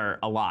there are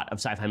a lot of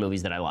sci-fi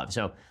movies that I love.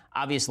 So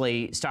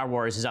obviously, Star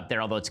Wars is up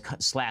there, although it's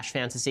 /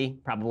 fantasy,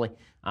 probably.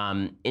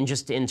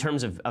 In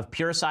terms of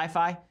pure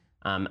sci-fi,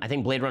 I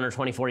think Blade Runner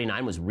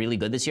 2049 was really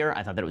good this year.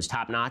 I thought that it was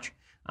top-notch.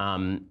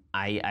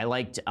 I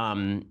liked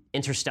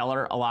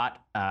Interstellar a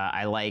lot.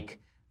 I like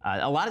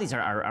a lot of these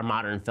are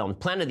modern films.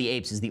 Planet of the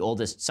Apes is the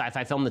oldest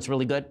sci-fi film that's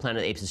really good. Planet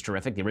of the Apes is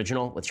terrific, the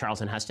original with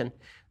Charlton Heston.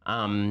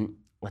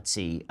 Let's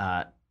see.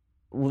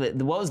 What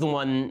was the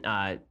one?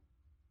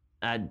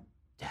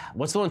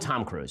 What's the one with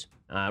Tom Cruise?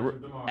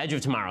 Edge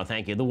of Tomorrow,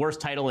 thank you. The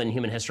worst title in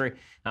human history,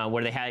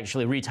 where they had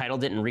actually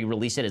retitled it and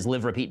re-released it as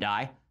Live, Repeat,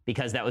 Die,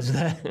 because that was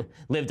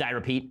Live, Die,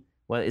 Repeat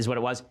is what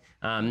it was.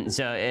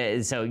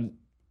 So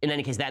in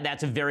any case,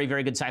 that's a very,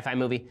 very good sci-fi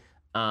movie.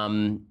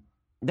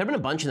 There have been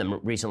a bunch of them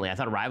recently. I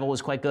thought Arrival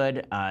was quite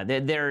good.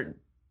 They're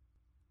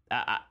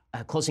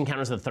Close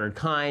Encounters of the Third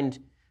Kind.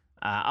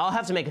 I'll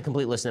have to make a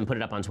complete list and put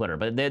it up on Twitter,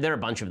 but there are a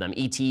bunch of them.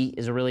 E.T.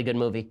 is a really good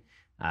movie.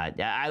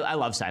 I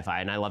love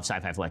sci-fi, and I love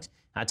sci-fi flicks.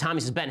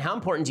 Tommy says, Ben, how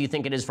important do you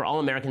think it is for all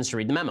Americans to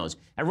read the memos?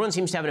 Everyone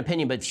seems to have an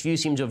opinion, but few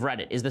seem to have read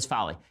it. Is this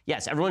folly?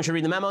 Yes, everyone should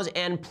read the memos,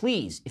 and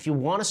please, if you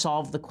want to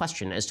solve the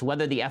question as to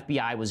whether the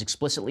FBI was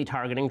explicitly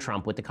targeting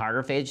Trump with the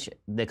Carter Page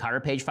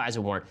FISA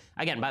warrant,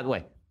 again, by the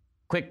way,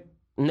 quick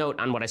note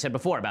on what I said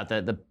before about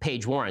the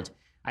Page warrant.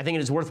 I think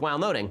it is worthwhile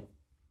noting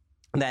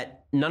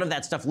that none of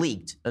that stuff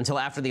leaked until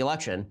after the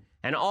election,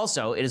 and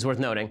also it is worth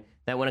noting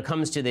that when it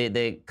comes to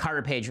the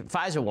Carter Page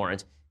FISA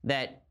warrant,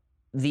 that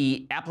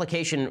the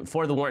application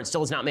for the warrant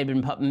still has not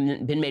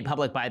been made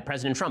public by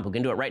President Trump, who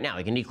can do it right now.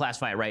 He can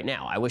declassify it right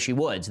now. I wish he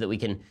would, so that we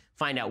can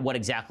find out what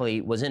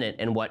exactly was in it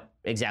and what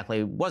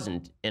exactly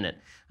wasn't in it.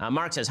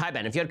 Mark says, hi,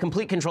 Ben. If you had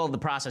complete control of the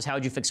process, how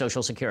would you fix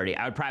Social Security?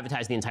 I would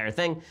privatize the entire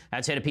thing.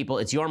 I'd say to people,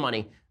 it's your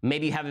money.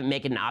 Maybe you have it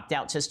make it an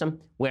opt-out system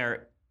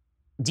where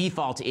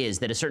default is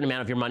that a certain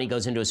amount of your money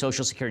goes into a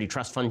Social Security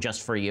trust fund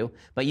just for you,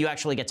 but you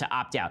actually get to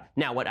opt out.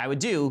 Now, what I would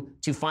do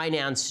to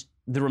finance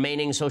the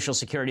remaining Social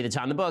Security that's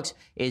on the books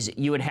is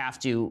you would have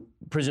to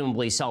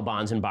presumably sell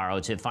bonds and borrow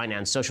to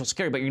finance Social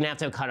Security, but you're going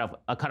to have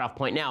a cutoff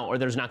point now, or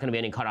there's not going to be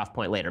any cutoff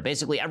point later.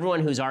 Basically, everyone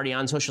who's already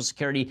on Social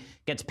Security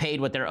gets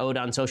paid what they're owed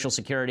on Social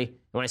Security. And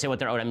when I say what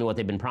they're owed, I mean what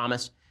they've been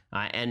promised.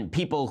 And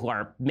people who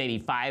are maybe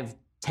 5-10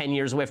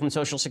 years away from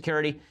Social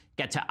Security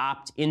get to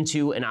opt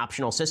into an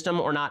optional system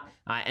or not.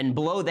 And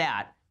below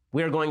that,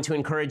 we are going to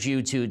encourage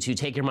you to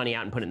take your money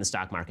out and put it in the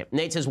stock market.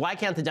 Nate says, why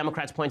can't the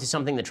Democrats point to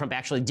something that Trump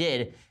actually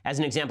did as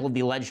an example of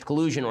the alleged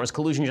collusion, or is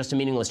collusion just a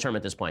meaningless term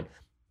at this point?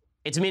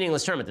 It's a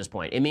meaningless term at this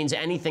point. It means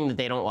anything that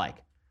they don't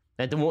like.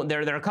 There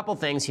are a couple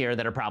things here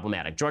that are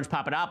problematic. George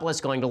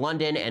Papadopoulos going to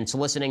London and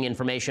soliciting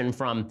information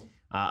from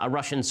a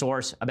Russian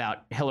source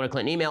about Hillary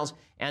Clinton emails,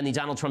 and the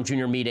Donald Trump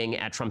Jr. meeting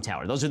at Trump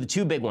Tower. Those are the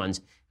two big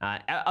ones.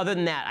 Other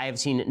than that, I have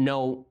seen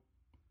no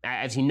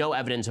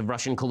evidence of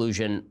Russian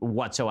collusion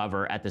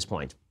whatsoever at this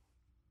point.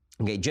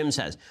 Okay, Jim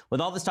says, with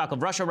all this talk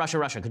of Russia,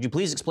 could you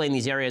please explain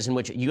these areas in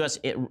which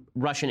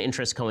U.S.-Russian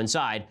interests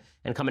coincide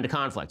and come into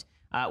conflict?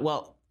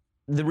 Well,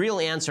 the real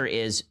answer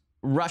is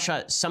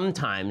Russia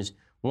sometimes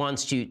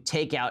wants to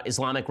take out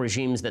Islamic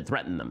regimes that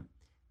threaten them.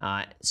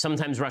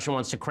 Sometimes Russia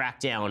wants to crack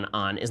down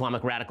on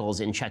Islamic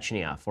radicals in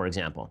Chechnya, for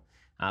example.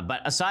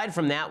 But aside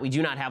from that, we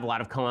do not have a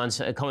lot of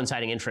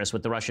coinciding interests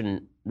with the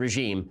Russian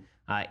regime.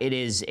 It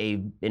is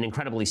an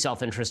incredibly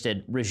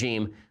self-interested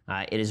regime.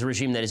 It is a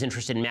regime that is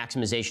interested in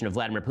maximization of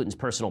Vladimir Putin's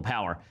personal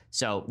power.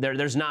 So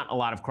there's not a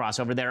lot of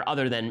crossover there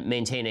other than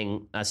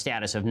maintaining a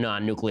status of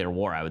non-nuclear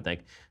war, I would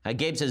think.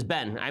 Gabe says,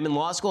 Ben, I'm in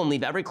law school and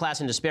leave every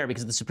class in despair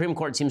because the Supreme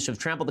Court seems to have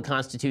trampled the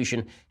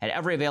Constitution at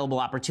every available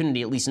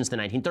opportunity, at least since the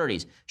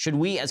 1930s. Should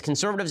we, as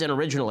conservatives and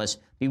originalists,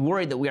 be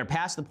worried that we are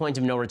past the point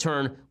of no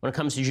return when it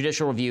comes to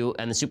judicial review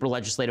and the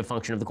super-legislative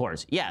function of the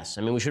courts? Yes.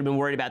 I mean, we should have been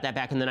worried about that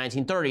back in the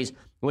 1930s,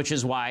 which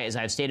is why, as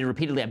I've stated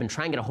repeatedly, I've been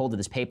trying to get a hold of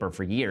this paper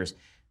for years.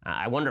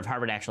 I wonder if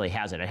Harvard actually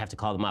has it. I'd have to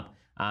call them up.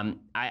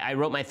 I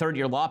wrote my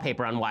third-year law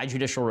paper on why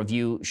judicial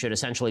review should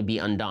essentially be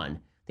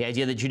undone. The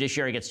idea that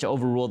judiciary gets to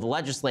overrule the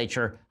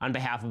legislature on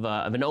behalf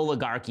of an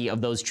oligarchy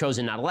of those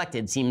chosen, not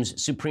elected,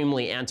 seems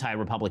supremely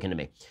anti-Republican to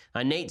me.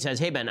 Nate says,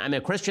 hey, Ben, I'm a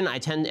Christian.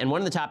 And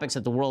one of the topics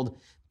that the world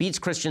beats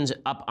Christians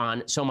up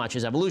on so much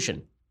is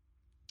evolution.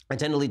 I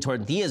tend to lead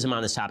toward theism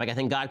on this topic. I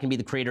think God can be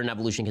the creator and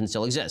evolution can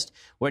still exist.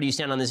 Where do you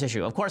stand on this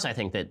issue? Of course, I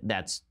think that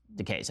that's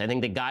the case. I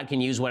think that God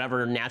can use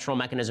whatever natural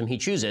mechanism he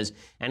chooses,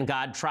 and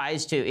God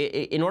tries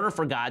to, in order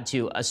for God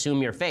to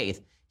assume your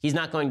faith, he's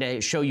not going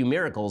to show you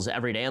miracles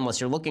every day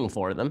unless you're looking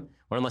for them,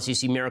 or unless you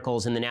see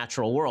miracles in the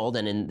natural world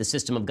and in the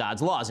system of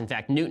God's laws. In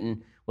fact,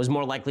 Newton was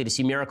more likely to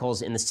see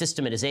miracles in the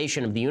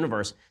systematization of the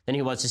universe than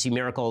he was to see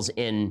miracles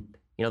in,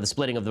 the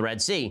splitting of the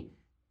Red Sea.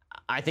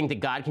 I think that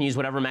God can use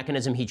whatever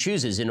mechanism he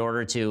chooses in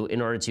order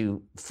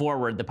to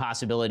forward the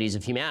possibilities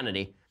of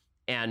humanity.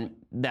 And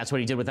that's what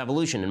he did with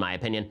evolution, in my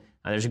opinion.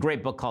 There's a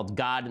great book called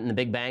God and the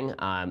Big Bang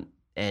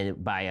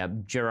and by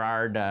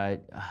Gerard,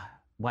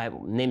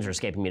 names are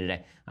escaping me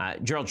today,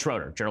 Gerald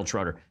Schroeder.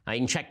 You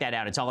can check that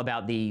out. It's all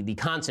about the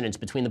consonance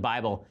between the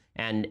Bible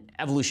and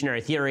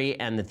evolutionary theory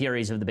and the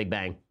theories of the Big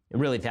Bang.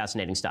 Really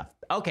fascinating stuff.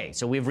 Okay,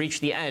 so we've reached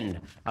the end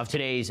of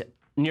today's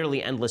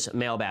nearly endless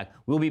mailbag.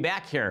 We'll be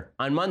back here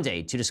on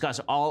Monday to discuss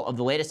all of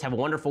the latest. Have a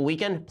wonderful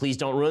weekend. Please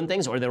don't ruin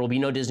things or there will be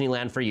no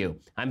Disneyland for you.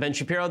 I'm Ben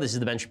Shapiro. This is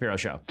The Ben Shapiro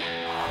Show.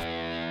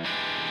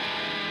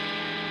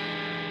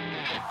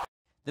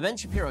 The Ben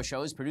Shapiro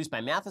Show is produced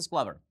by Mathis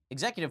Glover,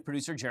 executive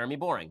producer Jeremy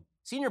Boring,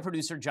 senior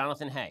producer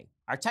Jonathan Hay.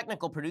 Our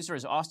technical producer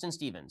is Austin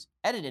Stevens,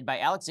 edited by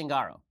Alex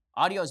Zingaro.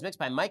 Audio is mixed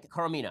by Mike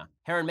Coromina.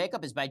 Hair and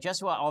makeup is by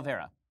Jesua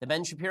Alvera. The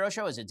Ben Shapiro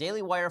Show is a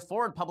Daily Wire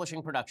Forward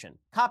Publishing production.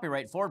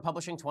 Copyright Forward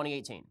Publishing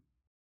 2018.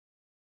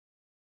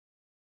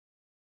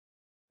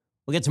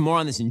 We'll get to more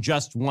on this in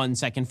just 1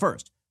 second.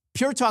 First,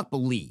 Pure Talk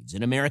believes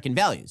in American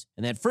values,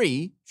 and that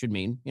free should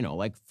mean,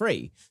 like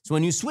free. So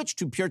when you switch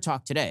to Pure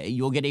Talk today,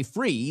 you'll get a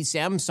free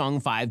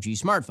Samsung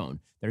 5G smartphone.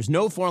 There's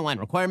no foreign line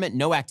requirement,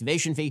 no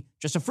activation fee,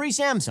 just a free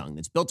Samsung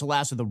that's built to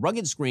last with a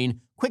rugged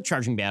screen, quick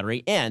charging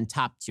battery, and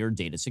top-tier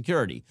data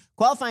security.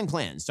 Qualifying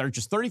plans start at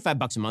just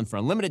 $35 a month for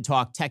unlimited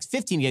talk, text,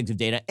 15 gigs of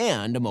data,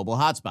 and a mobile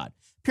hotspot.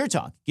 Pure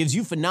Talk gives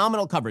you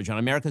phenomenal coverage on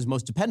America's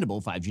most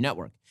dependable 5G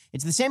network.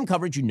 It's the same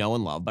coverage you know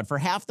and love, but for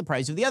half the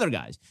price of the other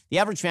guys. The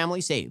average family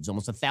saves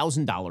almost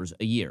 $1,000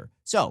 a year.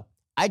 So,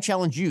 I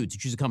challenge you to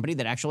choose a company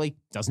that actually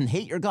doesn't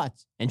hate your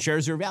guts and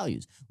shares your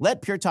values.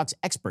 Let Pure Talk's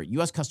expert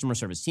U.S. customer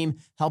service team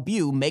help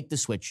you make the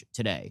switch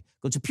today.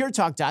 Go to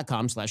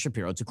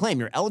puretalk.com/Shapiro to claim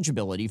your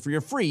eligibility for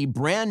your free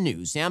brand new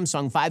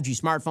Samsung 5G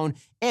smartphone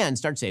and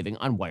start saving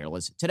on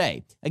wireless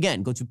today.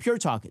 Again, go to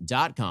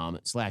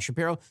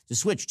puretalk.com/Shapiro to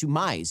switch to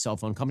my cell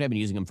phone company. I've been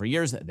using them for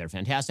years. They're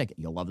fantastic.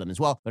 You'll love them as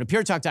well. Go to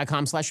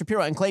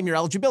puretalk.com/Shapiro and claim your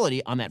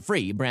eligibility on that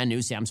free brand new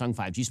Samsung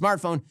 5G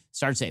smartphone.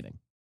 Start saving.